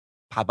있는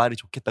바발이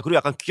좋겠다. 그리고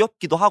약간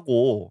귀엽기도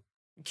하고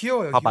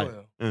귀여워요. 바발.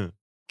 귀여워요. 응.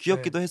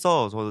 귀엽기도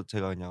해서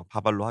제가 그냥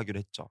바발로 하기로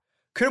했죠.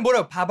 그럼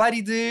뭐라고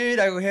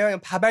바발이들이라고 해요?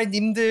 그냥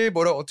바발님들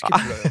뭐라고 어떻게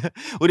불러요?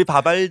 우리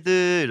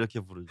바발들 이렇게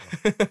부르죠.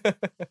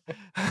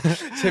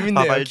 재밌네요.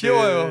 바발들.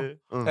 귀여워요.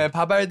 응. 네,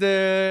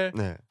 바발들.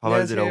 네,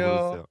 바발들이라고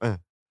안녕하세요. 부르세요. 네.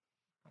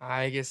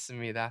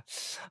 알겠습니다.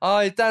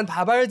 일단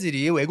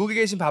바발들이 외국에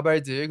계신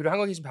바발들 그리고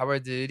한국에 계신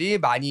바발들이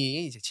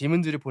많이 이제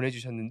질문들을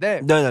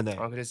보내주셨는데 네네네.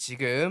 그래서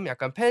지금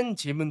약간 팬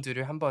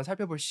질문들을 한번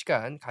살펴볼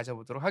시간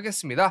가져보도록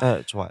하겠습니다.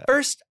 네, 좋아요.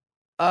 First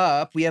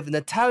up, we have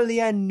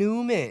Natalia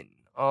Newman.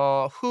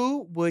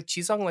 Who would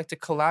지성 like to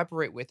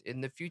collaborate with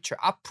in the future?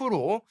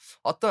 앞으로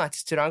어떤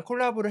아티스트랑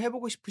콜라보를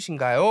해보고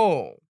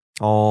싶으신가요?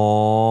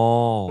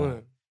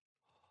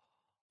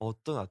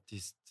 어떤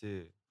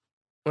아티스트?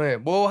 네,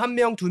 뭐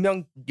 1명,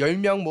 2명,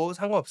 10명 뭐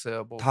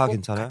상관없어요. 뭐 다 꼭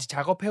괜찮아요? 같이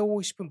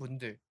작업해보고 싶은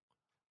분들.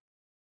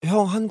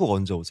 형 한국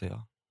언제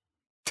오세요?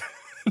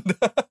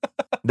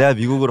 내가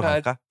미국으로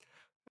갈까?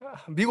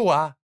 미국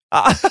와.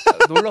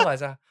 놀러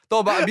가자.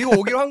 너 미국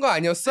오기로 한 거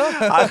아니었어?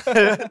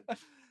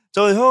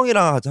 저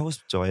형이랑 같이 하고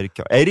싶죠.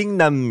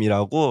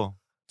 에릭남이라고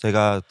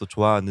제가 또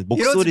좋아하는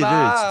목소리를 이러지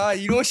마.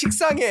 이런 거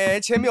식상해.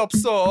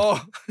 재미없어.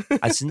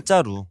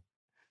 진짜로.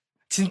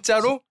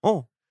 진짜로?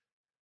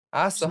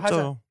 알았어. 하자.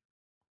 진짜로.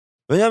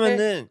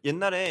 왜냐면은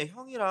옛날에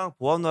형이랑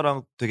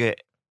보아누나랑 되게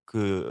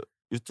그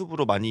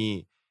유튜브로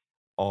많이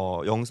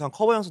영상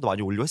커버 영상도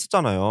많이 올리고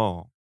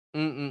했었잖아요.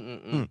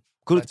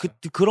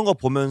 그런 거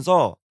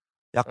보면서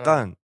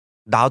약간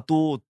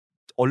나도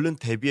얼른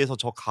데뷔해서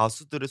저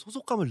가수들의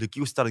소속감을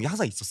느끼고 싶다는 게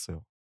항상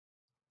있었어요.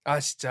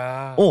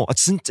 진짜.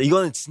 진짜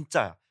이거는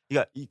진짜야.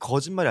 그러니까 이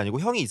거짓말이 아니고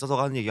형이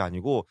있어서가 하는 얘기가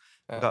아니고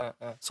그러니까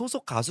어.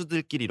 소속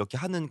가수들끼리 이렇게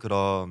하는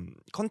그런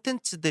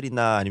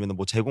컨텐츠들이나 아니면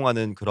뭐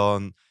제공하는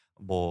그런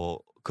뭐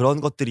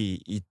그런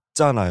것들이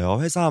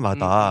있잖아요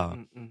회사마다.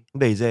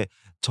 근데 이제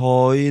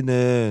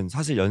저희는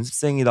사실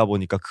연습생이다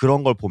보니까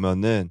그런 걸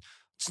보면은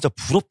진짜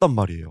부럽단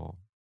말이에요.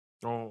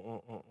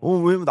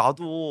 왜냐면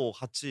나도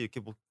같이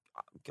이렇게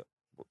이렇게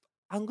뭐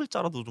한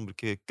글자라도 좀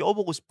이렇게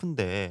껴보고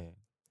싶은데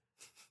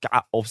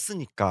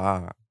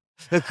없으니까.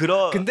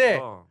 그런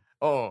근데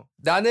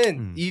나는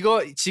음.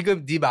 이거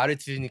지금 네 말을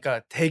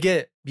들으니까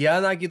되게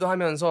미안하기도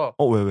하면서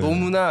왜?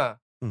 너무나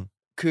응.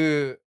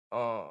 그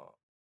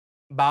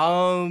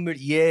마음을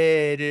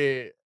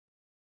이해를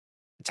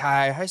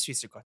잘 할 수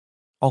있을 것 같아.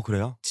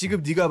 그래요?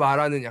 지금 네가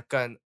말하는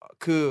약간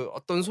그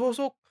어떤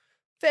소속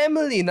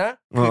패밀리나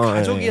그 예.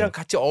 가족이랑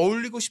같이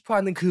어울리고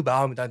싶어하는 그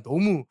마음이 난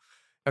너무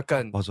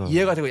약간 맞아요.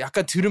 이해가 되고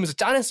약간 들으면서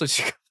짠했어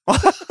지금.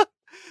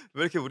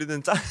 왜 이렇게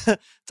우리는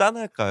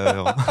짠할까요,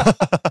 형?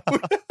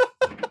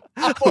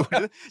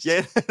 우리는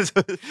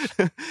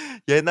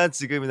예나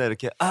지금이나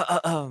이렇게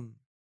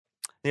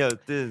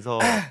여튼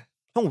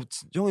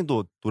형이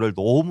또 노래를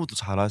너무도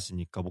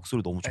잘하시니까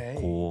목소리 너무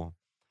좋고.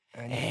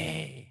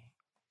 에이.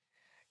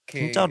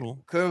 진짜로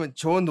그러면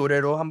좋은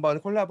노래로 한번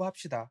콜라보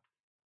합시다.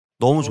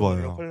 너무 좋은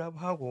노래로 좋아요.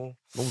 콜라보하고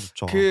너무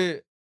좋죠.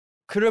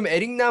 그럼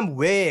에릭남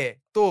외에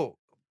또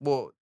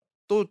뭐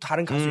또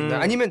다른 가수 있나요?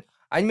 아니면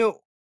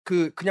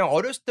그냥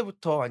어렸을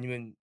때부터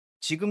아니면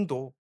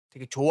지금도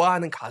되게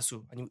좋아하는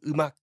가수 아니면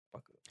음악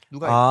막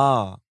누가 있나요?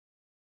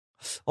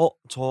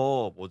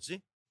 저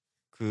뭐지?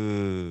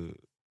 그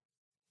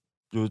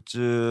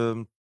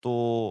요즘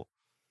또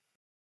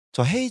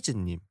저 헤이즈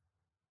님.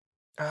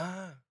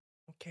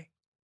 오케이.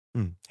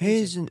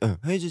 헤이즈.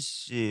 헤이즈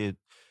씨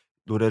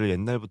노래를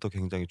옛날부터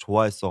굉장히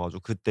좋아했어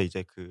가지고 그때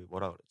이제 그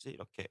뭐라 그러지?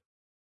 이렇게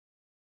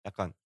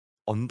약간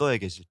언더에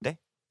계실 때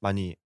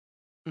많이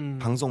음.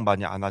 방송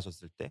많이 안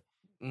하셨을 때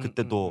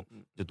그때도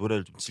음음음음. 이제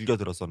노래를 좀 즐겨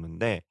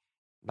들었었는데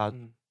나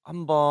음.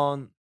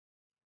 한번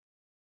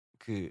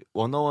그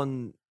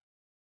워너원이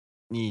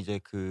이제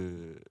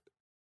그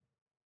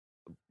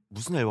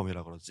무슨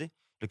앨범이라 그러지?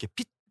 이렇게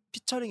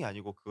피처링이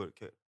아니고 그걸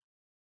이렇게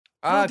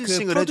그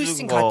프로듀싱을 해준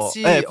프로듀싱 거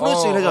예 같이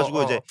프로듀싱을 해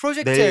가지고 이제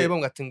프로젝트 낼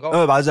앨범 같은 거?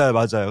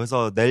 맞아요.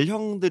 그래서 낼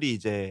형들이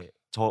이제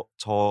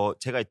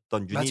제가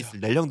있던 맞아. 유닛을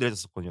낼 형들이 해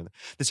줬었거든요.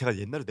 근데 제가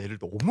옛날에 넬을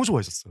너무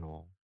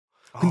좋아했었어요.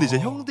 근데 이제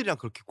어. 형들이랑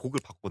그렇게 곡을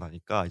받고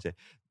나니까 이제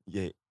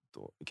이게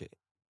또 이렇게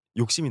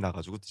욕심이 나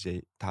가지고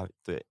이제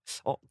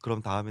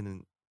그럼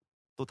다음에는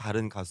또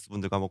다른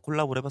가수분들과 한번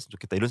콜라보를 해 봤으면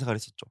좋겠다 이런 생각을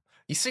했었죠.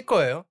 있을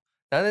거예요.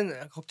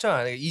 나는 걱정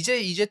안 해.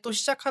 이제 또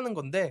시작하는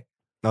건데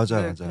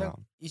근데 그냥 맞아요.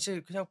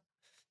 이제 그냥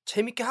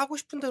재밌게 하고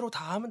싶은 대로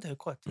다 하면 될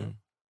것 같아요. 음.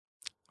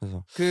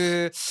 그래서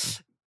그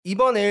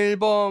이번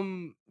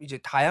앨범 이제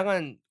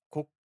다양한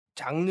곡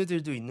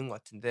장르들도 있는 것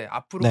같은데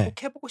앞으로 네.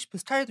 꼭 해 보고 싶은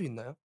스타일도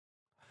있나요?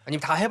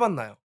 아니면 다 해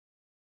봤나요?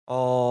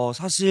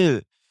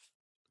 사실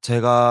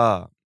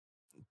제가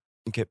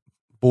이렇게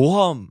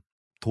모험,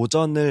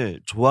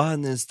 도전을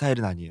좋아하는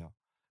스타일은 아니에요.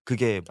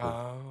 그게 뭐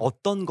아.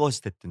 어떤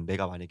것이 됐든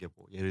내가 만약에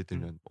뭐 예를 음.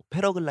 들면 뭐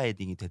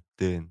패러글라이딩이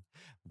됐든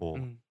뭐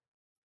음.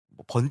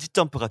 번지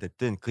점프가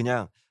됐든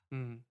그냥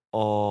음.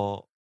 어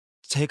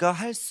제가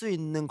할 수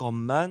있는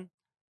것만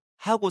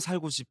하고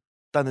살고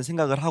싶다는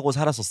생각을 하고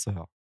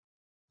살았었어요.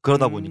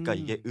 그러다 보니까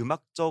이게 음.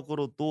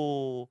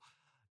 음악적으로도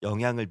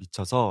영향을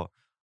미쳐서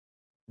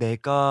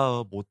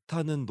 '내가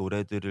못하는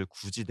노래들을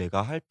굳이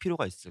내가 할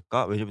필요가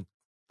있을까?' 왜냐면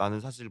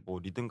나는 사실 뭐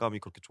리듬감이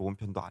그렇게 좋은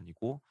편도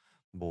아니고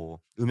뭐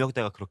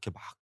음역대가 그렇게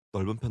막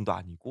넓은 편도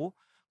아니고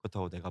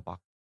그렇다고 내가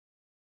막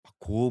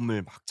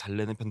고음을 막 잘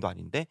내는 편도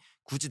아닌데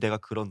굳이 내가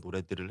그런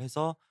노래들을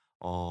해서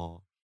어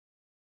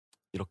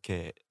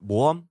이렇게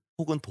 '모험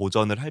혹은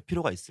도전을 할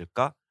필요가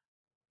있을까?'라는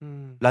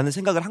음.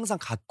 생각을 항상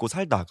갖고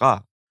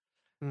살다가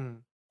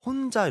음.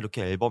 혼자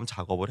이렇게 앨범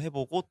작업을 해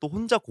보고 또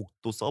혼자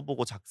곡도 써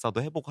보고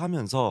작사도 해 보고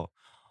하면서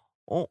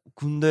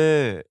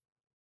근데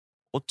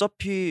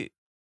어차피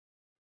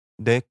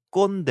내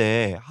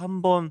건데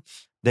한번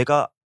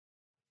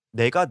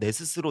내가 내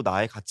스스로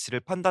나의 가치를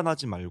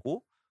판단하지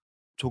말고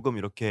조금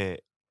이렇게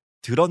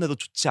 '드러내도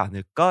좋지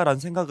않을까?'라는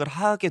생각을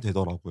하게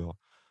되더라고요.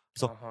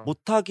 그래서 아하.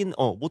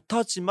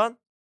 못하지만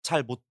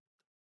잘 못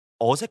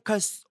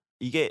어색할 수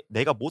이게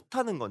내가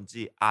못하는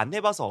건지 안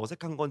해 봐서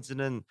어색한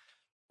건지는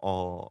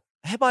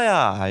해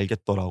봐야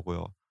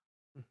알겠더라고요.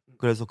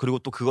 그래서 그리고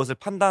또 그것을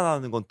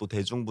판단하는 건 또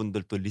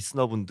대중분들 또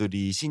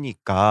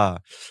리스너분들이시니까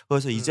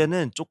그래서 음.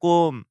 이제는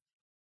쪼끔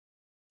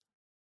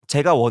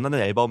제가 원하는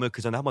앨범을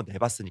그전에 한번 내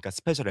봤으니까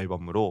스페셜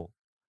앨범으로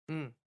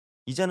음.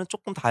 '이제는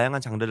쪼끔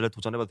다양한 장르를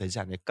도전해 봐도 되지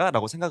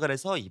않을까?'라고 생각을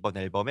해서 이번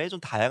앨범에 좀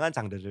다양한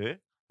장르를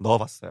넣어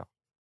봤어요.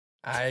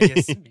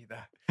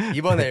 알겠습니다.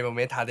 이번 네.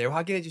 앨범에 다들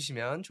확인해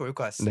주시면 좋을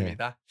것 네.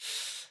 같습니다.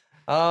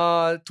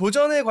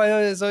 도전에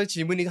관련해서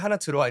질문이 하나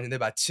들어와 있는데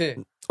마치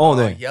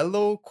네.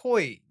 옐로우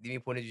코이 님이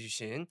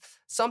보내주신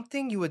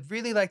Something you would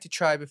really like to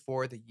try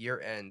before the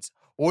year ends.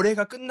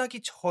 올해가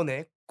끝나기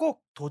전에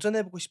꼭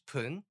도전해 보고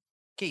싶은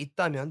게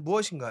있다면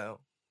무엇인가요?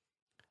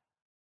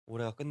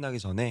 올해가 끝나기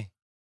전에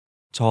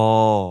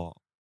저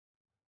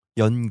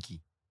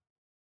연기.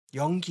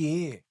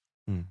 연기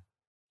음.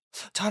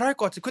 잘할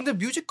것 같아. 근데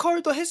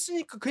뮤지컬도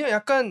했으니까 그냥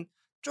약간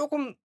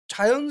조금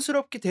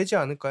자연스럽게 되지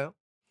않을까요?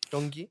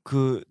 연기?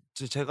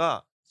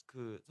 제가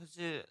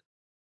사실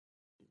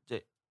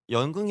이제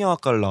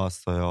연극영화과를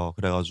나왔어요.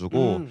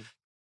 그래가지고 음,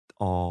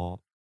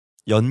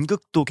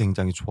 연극도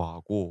굉장히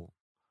좋아하고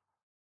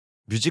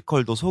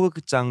뮤지컬도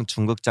소극장,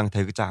 중극장,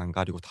 대극장 안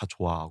가리고 다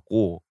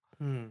좋아하고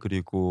음,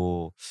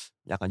 그리고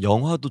약간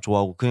영화도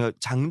좋아하고 그냥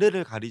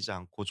장르를 가리지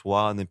않고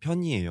좋아하는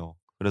편이에요.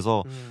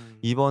 그래서 음.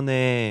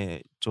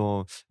 이번에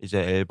좀 이제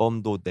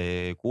앨범도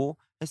내고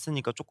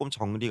했으니까 조금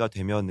정리가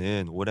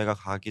되면은 올해가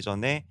가기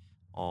전에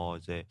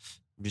이제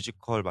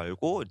뮤지컬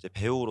말고 이제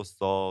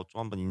배우로서 좀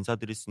한번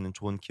인사드릴 수 있는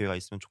좋은 기회가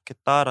있으면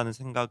좋겠다라는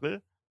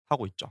생각을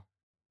하고 있죠.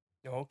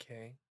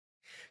 오케이.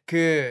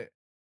 그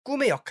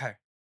꿈의 역할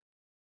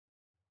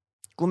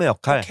꿈의 꼭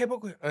역할.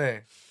 해보고,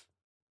 예.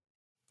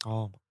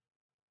 어,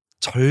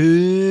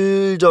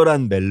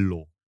 절절한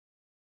멜로.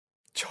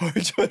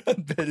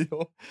 절절한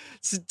멜로.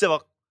 진짜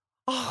막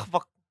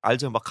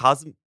알죠? 막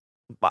가슴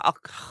막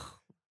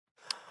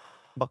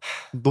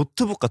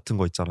노트북 같은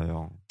거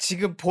있잖아요.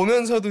 지금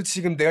보면서도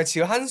지금 내가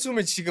지금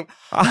한숨을 지금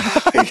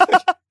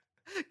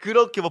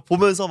그렇게 막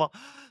보면서 막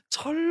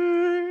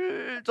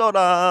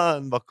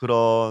절절한 막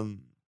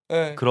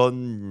예.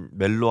 그런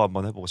멜로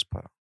한번 해보고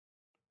싶어요.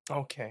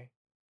 오케이.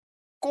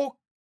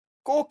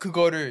 꼭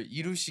그거를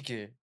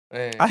이루시길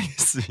예.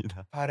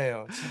 알겠습니다.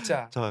 바래요.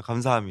 진짜. 정말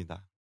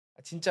감사합니다.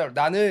 진짜로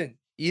나는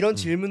이런 음.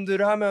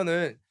 질문들을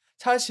하면은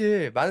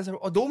사실 많은 사람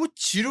너무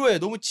지루해.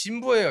 너무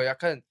진부해요.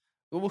 약간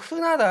너무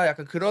흔하다.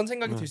 약간 그런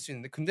생각이 들 수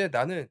있는데 근데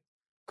나는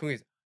그게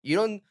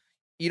이런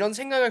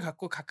생각을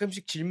갖고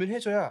가끔씩 질문해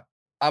줘야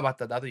 '아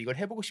맞다. 나도 이걸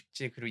해 보고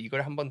싶지.' 그리고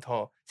이걸 한 번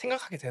더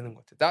생각하게 되는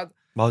것 같아. 나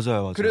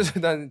맞아요. 그래서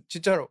난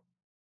진짜로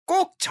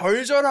꼭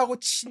절절하고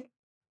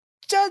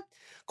진짜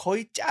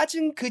거의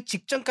짜증 그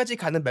직전까지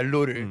가는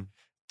멜로를 음.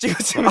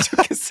 찍었으면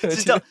좋겠어요.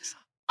 진짜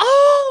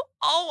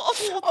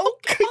아우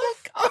그냥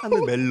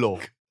하는 멜로.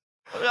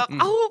 그냥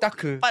딱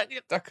그거.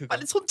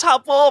 빨리 손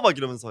잡어 막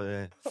이러면서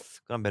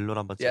그런 멜로를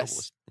한번 찍어보고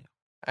Yes. 싶네요.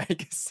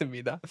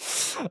 알겠습니다.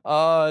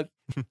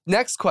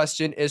 Next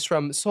question is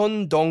from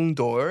Son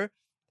Dongdor.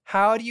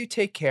 How do you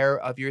take care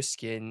of your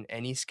skin?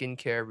 Any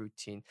skincare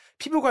routine?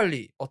 피부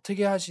관리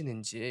어떻게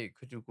하시는지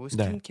그리고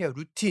네. 스킨케어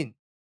루틴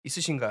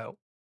있으신가요?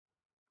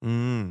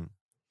 음.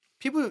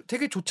 피부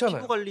되게 피부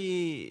좋잖아요.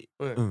 관리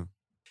네.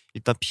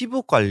 일단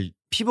피부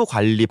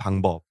관리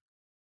방법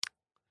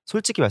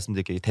솔직히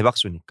말씀드릴게요.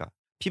 대박쇼니까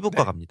피부과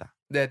네. 갑니다.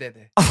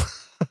 네네네.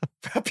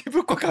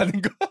 피부과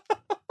가는 거?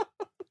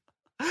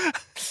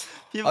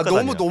 피부과 너무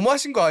다녀요.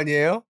 너무하신 거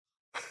아니에요?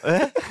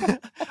 예?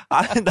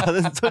 아니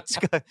나는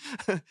솔직하게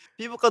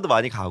피부과도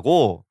많이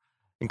가고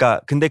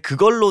그러니까 근데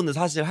그걸로는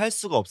사실 할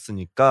수가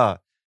없으니까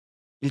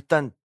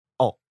일단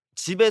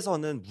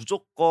집에서는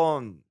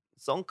무조건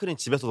선크림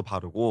집에서도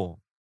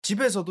바르고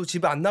집에서도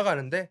집에 안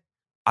나가는데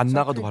안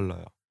나가도 선크림.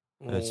 발라요.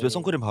 네, 집에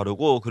선크림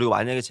바르고 그리고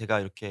만약에 제가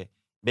이렇게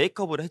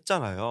메이크업을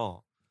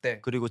했잖아요.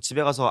 네. 그리고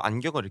집에 가서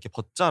안경을 이렇게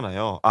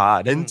벗잖아요.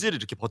 렌즈를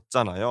이렇게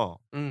벗잖아요.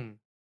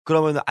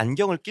 그러면은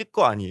안경을 낄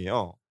거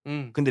아니에요.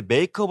 근데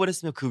메이크업을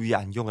했으면 그 위에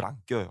안경을 안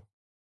껴요.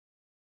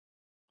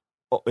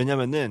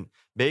 왜냐면은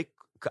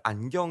그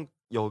안경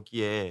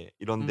여기에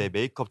이런데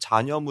메이크업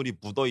잔여물이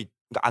그러니까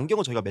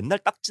안경은 저희가 맨날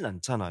닦진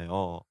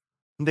않잖아요.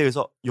 근데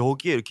그래서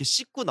여기에 이렇게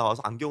씻고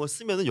나와서 안경을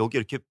쓰면은 여기에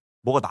이렇게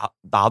뭐가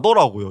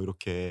나더라고요,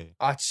 이렇게.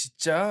 아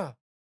진짜?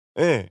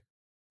 예.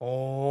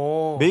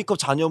 어. 메이크업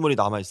잔여물이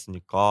남아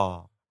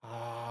있으니까.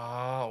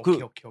 오케이.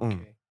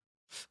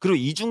 그리고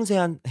이중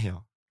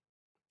세안해요.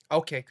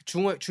 오케이.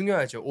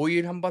 중요하죠.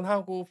 오일 한번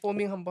하고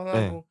포밍 한번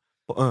네. 하고.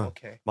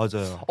 오케이.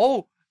 맞아요.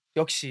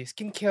 역시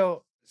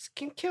스킨케어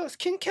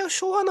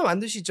쇼 하나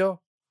만드시죠.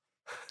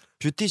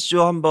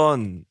 뷰티쇼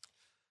한번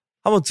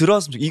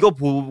들어왔으면 좋겠어요. 이거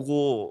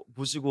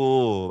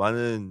보시고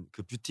많은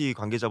그 뷰티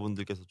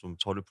관계자분들께서 좀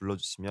저를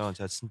불러주시면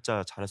제가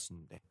진짜 잘할 수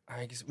있는데.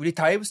 알겠습니다. 우리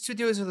다이브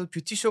스튜디오에서도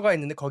뷰티 쇼가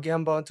있는데 거기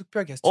한번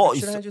특별 게스트 있어.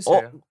 출연해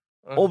주세요.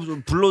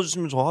 좀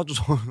불러주시면 저 하죠.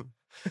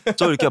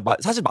 저 이렇게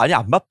사실 많이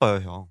안 바빠요,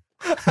 형.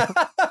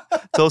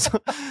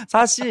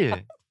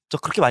 사실 저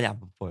그렇게 많이 안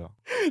바빠요.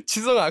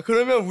 지성아,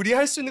 그러면 우리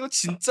할 수 있는 거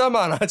진짜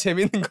많아.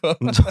 재밌는 거.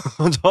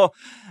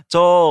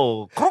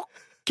 저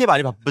그렇게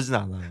많이 바쁘진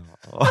않아요.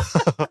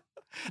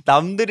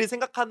 남들이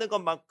생각하는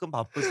것만큼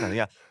바쁘진 않아요.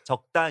 그냥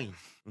적당히.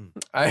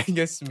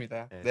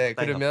 알겠습니다. 네,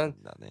 그러면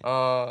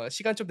바쁩니다. 네.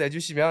 시간 좀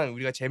내주시면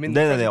우리가 재밌는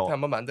네네네. 프로젝트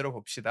한번 만들어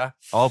봅시다.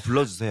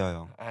 불러주세요,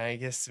 형.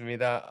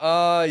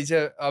 알겠습니다.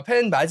 이제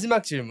팬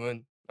마지막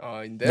질문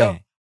인데요.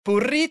 네.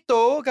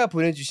 부리또가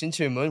보내주신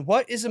질문.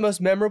 What is the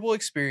most memorable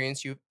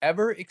experience you've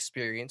ever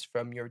experienced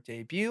from your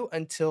debut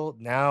until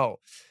now?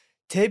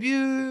 데뷔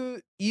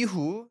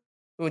이후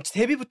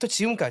데뷔부터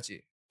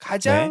지금까지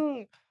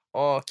가장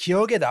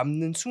기억에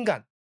남는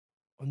순간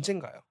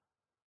언젠가요?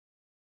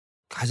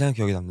 가장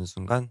기억에 남는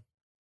순간?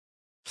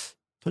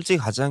 솔직히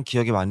가장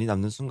기억에 많이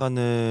남는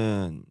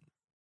순간은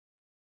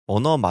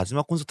원어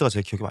마지막 콘서트가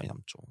제일 기억에 많이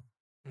남죠.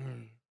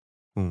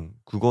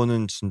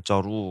 그거는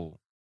진짜로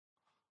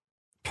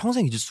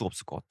평생 잊을 수가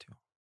없을 것 같아요.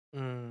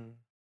 음.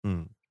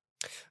 음.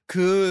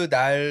 그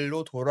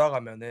날로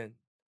돌아가면은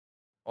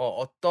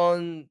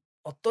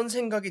어떤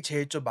생각이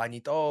제일 좀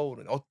많이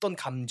떠오르는 어떤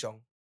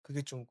감정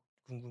그게 좀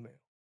궁금해요.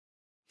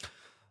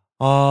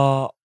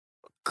 아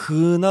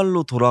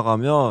그날로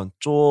돌아가면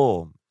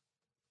좀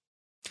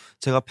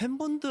제가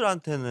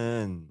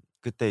팬분들한테는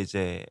그때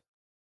이제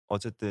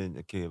어쨌든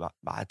이렇게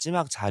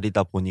마지막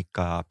자리다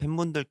보니까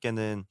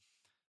팬분들께는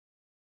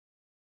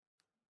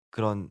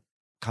그런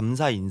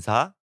감사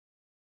인사를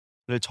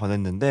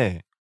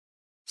전했는데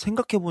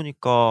생각해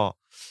보니까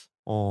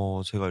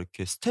제가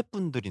이렇게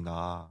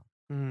스태프분들이나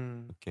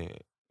음. 이렇게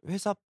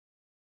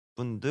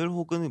회사분들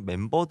혹은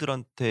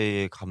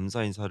멤버들한테의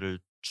감사 인사를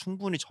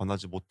충분히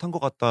전하지 못한 것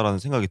같다라는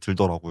생각이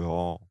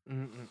들더라고요.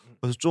 음음음.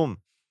 그래서 좀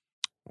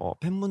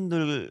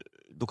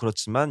팬분들도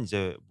그렇지만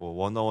이제 뭐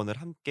워너원을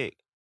함께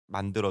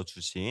만들어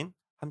주신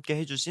함께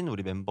해 주신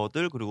우리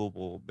멤버들 그리고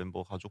뭐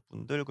멤버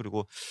가족분들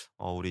그리고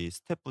우리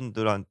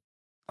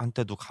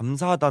한테도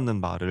감사하다는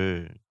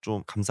말을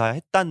좀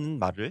감사했다는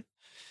말을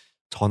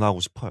전하고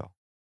싶어요.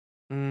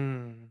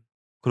 음.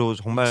 그리고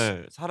역시.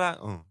 정말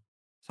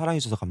사랑해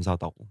주셔서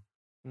감사하다고.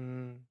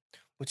 음.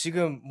 뭐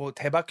지금 뭐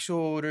대박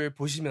쇼를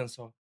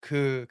보시면서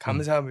그 음.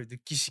 감사함을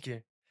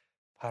느끼시길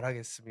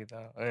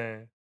바라겠습니다.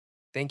 예.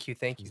 Thank you,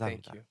 thank you,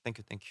 thank 감사합니다. you.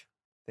 땡큐, 땡큐.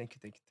 Thank you,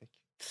 thank you, thank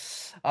you.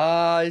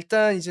 아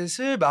일단 이제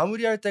슬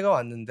마무리할 때가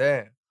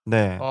왔는데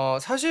네.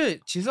 사실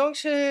지성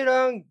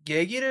씨랑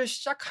얘기를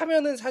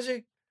시작하면은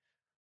사실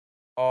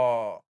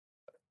어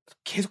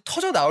계속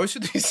터져 나올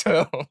수도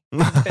있어요.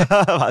 근데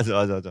맞아,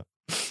 맞아, 맞아.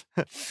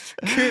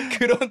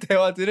 그런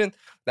대화들은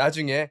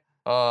나중에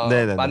만나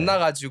네네네.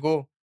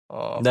 가지고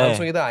네.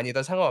 방송이든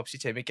아니든 상관없이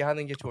재밌게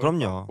하는 게 좋을 것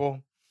그럼요.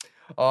 같고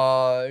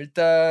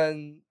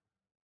일단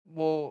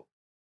뭐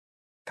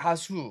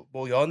가수,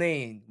 뭐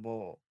연예인,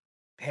 뭐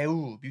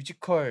배우,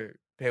 뮤지컬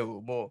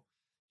배우 뭐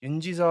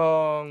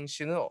윤지성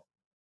씨는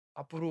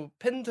앞으로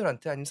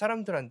팬들한테 아니면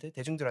사람들한테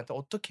대중들한테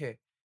어떻게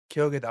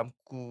기억에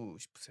남고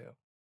싶으세요?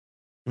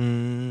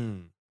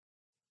 음.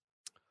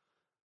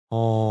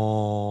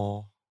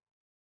 어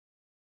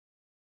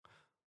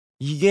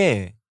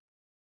이게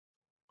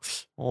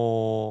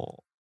어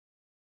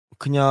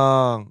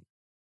그냥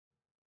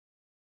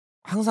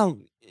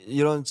항상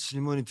이런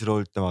질문이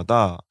들어올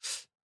때마다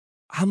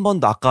한 번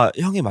더 아까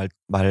형이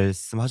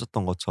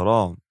말씀하셨던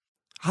것처럼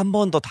한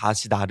번 더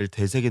다시 나를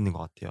되새기는 것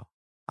같아요.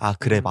 '아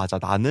그래 음. 맞아.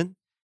 나는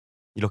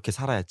이렇게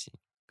살아야지.'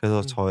 그래서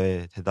음.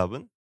 저의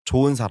대답은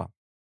좋은 사람.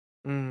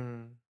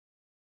 음.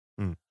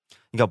 음.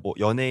 그러니까 뭐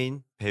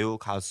연예인, 배우,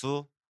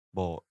 가수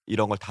뭐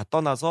이런 걸 다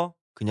떠나서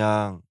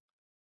그냥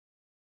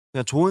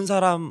좋은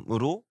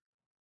사람으로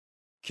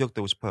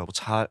기억되고 싶어요. 뭐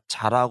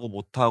잘하고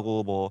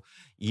못하고 뭐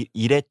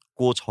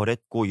이랬고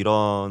저랬고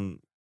이런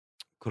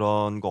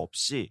그런 거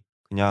없이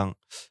그냥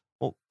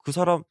그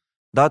사람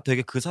나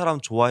되게 그 사람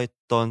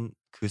좋아했던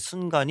그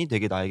순간이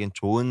되게 나에겐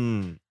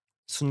좋은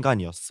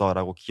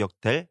순간이었어라고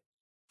기억될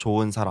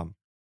좋은 사람으로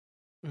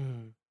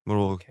음.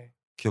 오케이.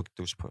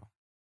 기억되고 싶어요.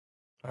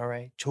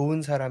 alright.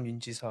 좋은 사람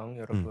윤지성 음.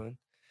 여러분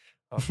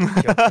꼭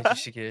기억해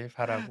주시길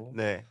바라고.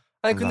 네.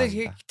 아니 근데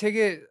감사합니다.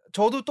 되게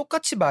저도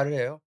똑같이 말을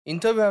해요.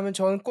 인터뷰하면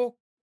저는 꼭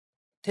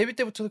데뷔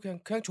때부터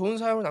그냥 좋은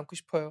사람으로 남고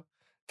싶어요.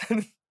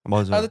 나도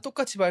맞아요.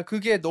 똑같이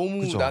그게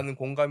너무 그죠? 나는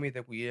공감이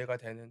되고 이해가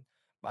되는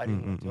말인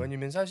것 같아요. 음음음.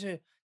 왜냐면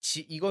사실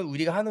이건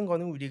우리가 하는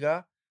거는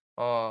우리가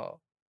어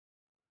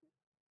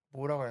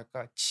뭐라고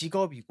할까?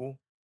 직업이고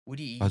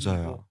우리 일이고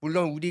맞아요.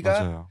 물론 우리가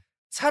맞아요.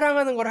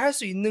 사랑하는 걸 할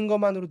수 있는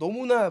것만으로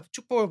너무나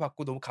축복을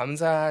받고 너무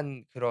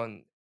감사한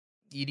그런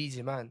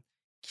일이지만 음.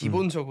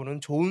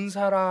 기본적으로는 좋은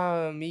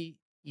사람이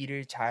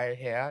일을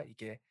잘해야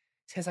이게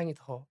세상이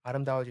더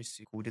아름다워질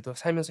수 있고 우리도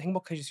살면서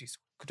행복해질 수 있어.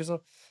 그래서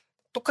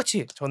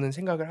똑같이 저는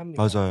생각을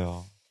합니다.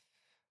 맞아요.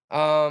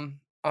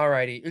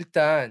 alrighty.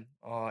 일단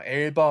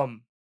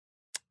앨범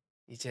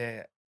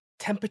이제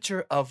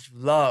Temperature of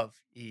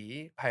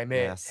Love이 예스.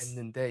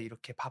 발매됐는데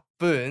이렇게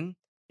바쁜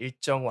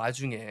일정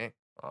와중에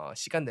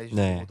시간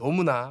내주셔서 네.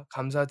 너무나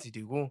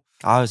감사드리고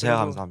아유 제가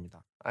그리고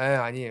감사합니다.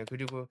 아니에요.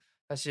 그리고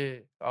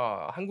사실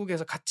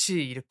한국에서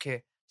같이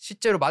이렇게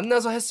실제로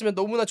만나서 했으면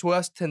너무나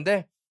좋았을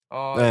텐데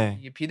네.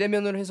 이게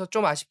비대면으로 해서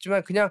좀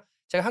아쉽지만 그냥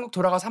제가 한국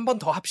돌아가서 한 번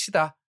더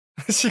합시다.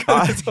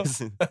 시간 내서.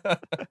 알겠습니다.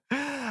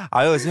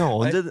 아유 형 아이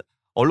언제든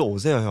얼른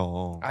오세요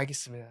형.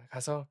 알겠습니다.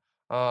 가서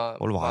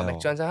얼른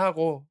맥주 와요. 한잔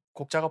하고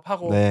곡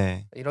작업하고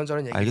네.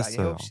 이런저런 얘기 많이 해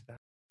알겠어요. 봅시다.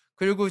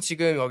 그리고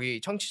지금 여기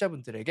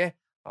청취자분들에게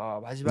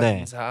마지막 네.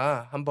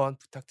 인사 한번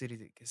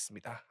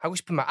부탁드리겠습니다. 하고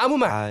싶은 말 아무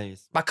말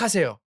알겠습니다. 막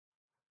하세요.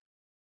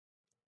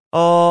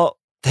 어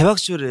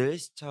대박쇼를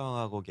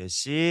시청하고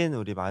계신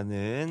우리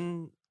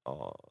많은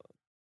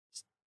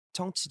시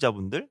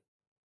청취자분들,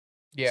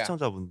 예.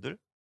 시청자분들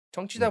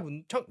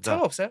청취자분 진짜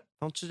상관없어요?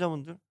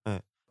 청취자분들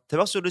예.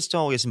 대박쇼를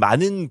시청하고 계신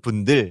많은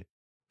분들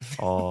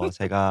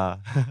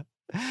제가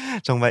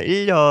정말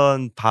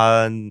 1년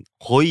반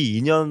거의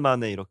 2년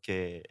만에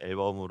이렇게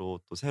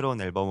앨범으로 또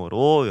새로운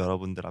앨범으로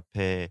여러분들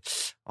앞에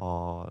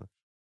어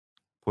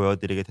보여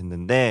드리게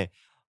됐는데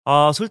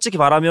솔직히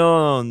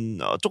말하면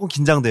조금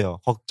긴장돼요.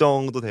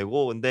 걱정도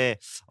되고 근데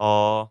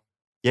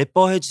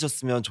예뻐해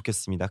주셨으면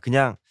좋겠습니다.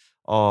 그냥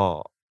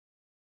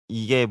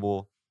이게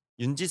뭐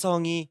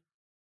윤지성이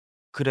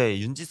그래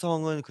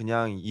윤지성은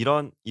그냥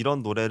이런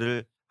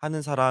노래를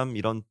하는 사람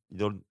이런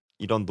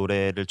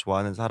노래를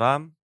좋아하는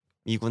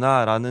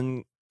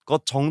사람이구나라는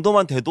것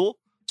정도만 돼도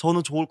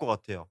저는 좋을 것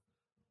같아요.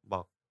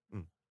 막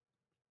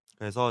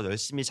그래서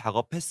열심히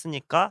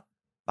작업했으니까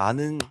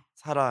많은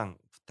사랑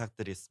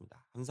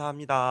부탁드리겠습니다.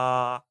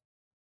 감사합니다.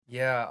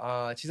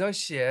 Yeah, 지성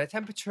씨의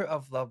Temperature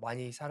of Love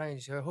많이 사랑해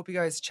주세요. Hope you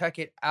guys check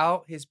it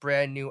out. His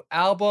brand new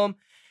album.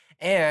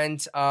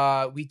 And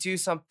we do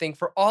something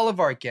for all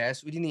of our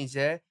guests. 우리는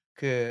이제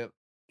그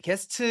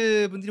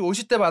게스트 분들이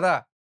오실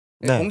때마다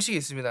네. 공식이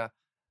있습니다.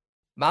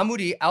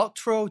 마무리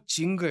아웃트로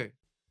징글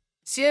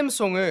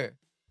CM송을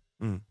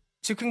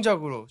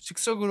즉흥적으로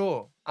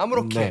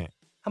아무렇게 네.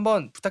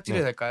 한번 부탁드려도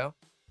네. 될까요?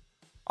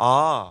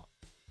 어.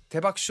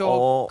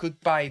 대박쇼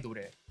굿바이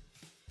노래.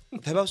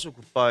 대박쇼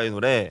굿바이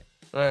노래.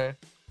 네.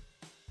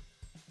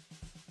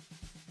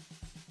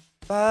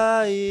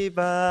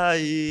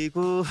 바이바이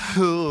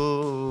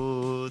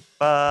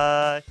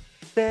굿바이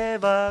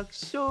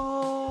대박쇼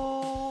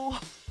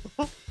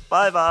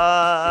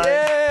바이바이.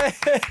 Yeah.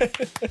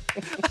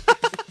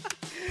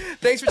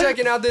 Thanks for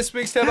checking out this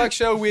week's Taebak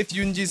Show with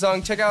Yoon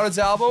Ji-sung. Check out his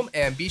album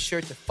and be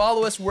sure to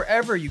follow us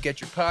wherever you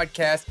get your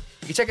podcast.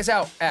 You can check us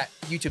out at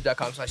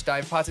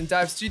youtube.com/DivePods and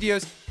Dive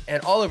Studios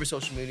and all over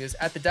social medias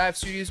at the Dive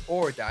Studios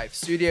or Dive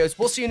Studios.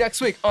 We'll see you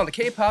next week on the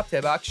K-Pop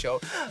Taebak Show.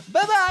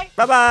 Bye-bye.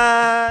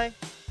 바이바이.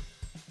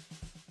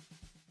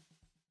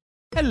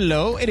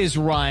 Hello, it is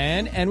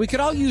Ryan, and we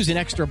could all use an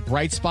extra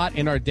bright spot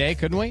in our day,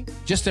 couldn't we?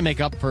 Just to make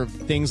up for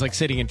things like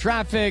sitting in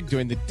traffic,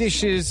 doing the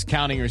dishes,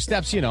 counting your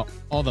steps, you know,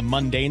 all the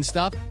mundane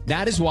stuff.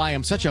 That is why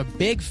I'm such a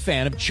big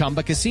fan of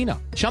Chumba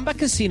Casino. Chumba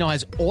Casino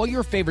has all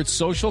your favorite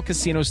social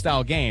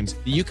casino-style games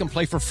that you can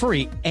play for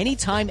free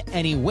anytime,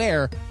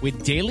 anywhere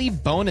with daily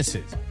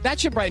bonuses. That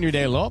should brighten your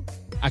day a little.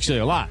 Actually,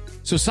 a lot.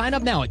 So sign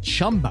up now at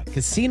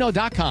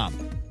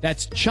ChumbaCasino.com.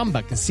 That's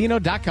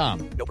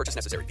ChumbaCasino.com. No purchase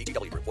necessary.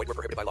 VGW Group. Void where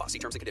prohibited by law. See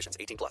terms and conditions.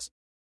 18+.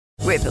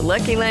 With the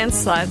Lucky Land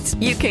Slots,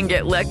 you can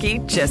get lucky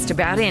just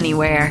about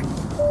anywhere.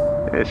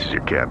 This is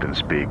your captain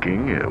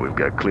speaking. We've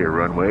got clear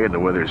runway and the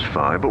weather's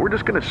fine, but we're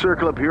just going to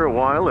circle up here a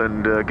while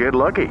and get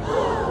lucky.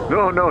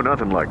 No,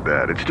 nothing like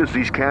that. It's just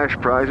these cash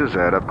prizes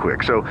add up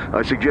quick. So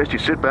I suggest you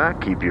sit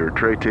back, keep your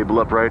tray table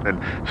upright,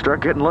 and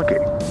start getting lucky.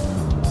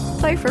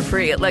 Play for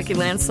free at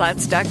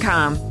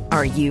LuckyLandSlots.com.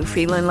 Are you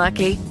feeling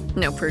lucky?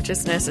 No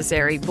purchase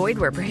necessary. Void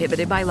where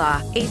prohibited by law.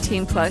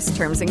 18+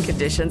 terms and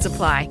conditions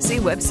apply. See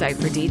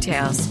website for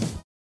details.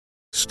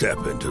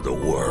 Step into the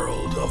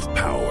world of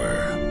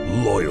power,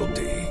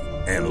 loyalty,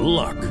 and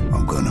luck.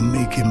 I'm gonna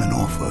make him an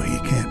offer he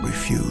can't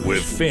refuse.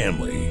 With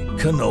family,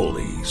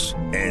 cannolis,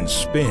 and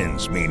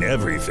spins mean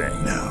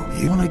everything. Now,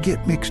 you wanna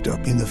get mixed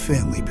up in the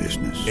family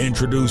business.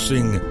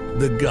 Introducing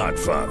The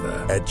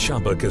Godfather at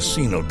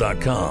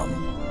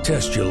ChumbaCasino.com.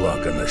 Test your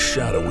luck in the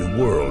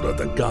shadowy world of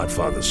The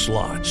Godfather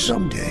slot.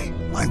 Someday,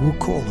 I will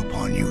call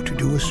upon you to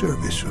do a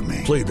service for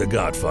me. Play The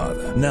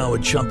Godfather now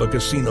at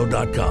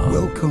ChumbaCasino.com.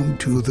 Welcome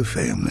to the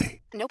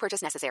family. No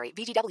purchase necessary.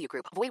 VGW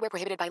Group. Void where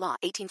prohibited by law.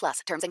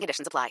 18+. Terms and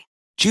conditions apply.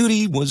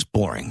 Judy was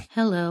boring.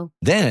 Hello.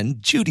 Then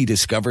Judy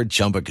discovered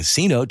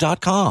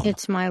ChumbaCasino.com.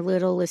 It's my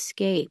little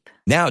escape.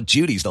 Now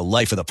Judy's the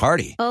life of the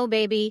party. Oh,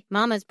 baby,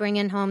 mama's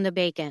bringing home the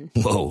bacon.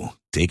 Whoa,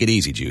 take it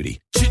easy,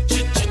 Judy.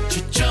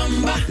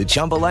 The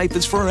Chumba life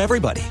is for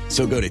everybody.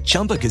 So go to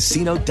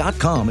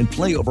ChumbaCasino.com and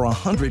play over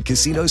 100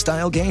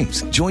 casino-style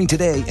games. Join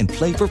today and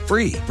play for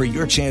free for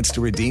your chance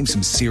to redeem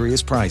some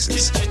serious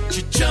prizes.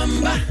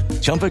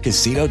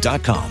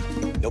 ChumbaCasino.com.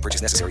 No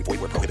purchase necessary. Void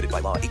where prohibited by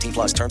law.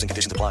 18+ terms and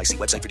conditions apply. See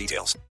website for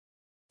details.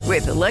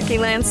 With the Lucky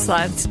Land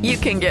Slots, you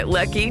can get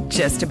lucky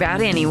just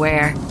about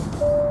anywhere.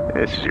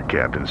 This is your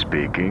captain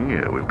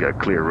speaking. We've got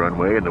clear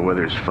runway and the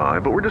weather's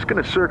fine, but we're just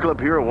going to circle up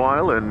here a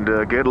while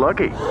and get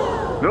lucky.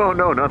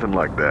 No, nothing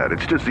like that.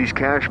 It's just these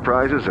cash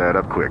prizes add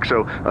up quick.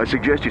 So I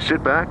suggest you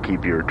sit back,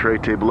 keep your tray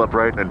table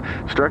upright, and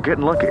start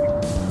getting lucky.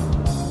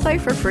 Play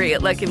for free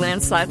at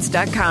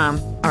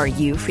LuckyLandSlots.com. Are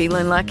you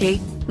feeling lucky?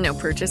 No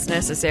purchase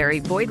necessary.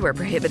 Void where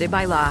prohibited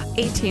by law.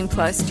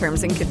 18+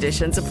 terms and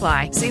conditions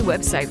apply. See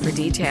website for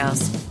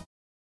details.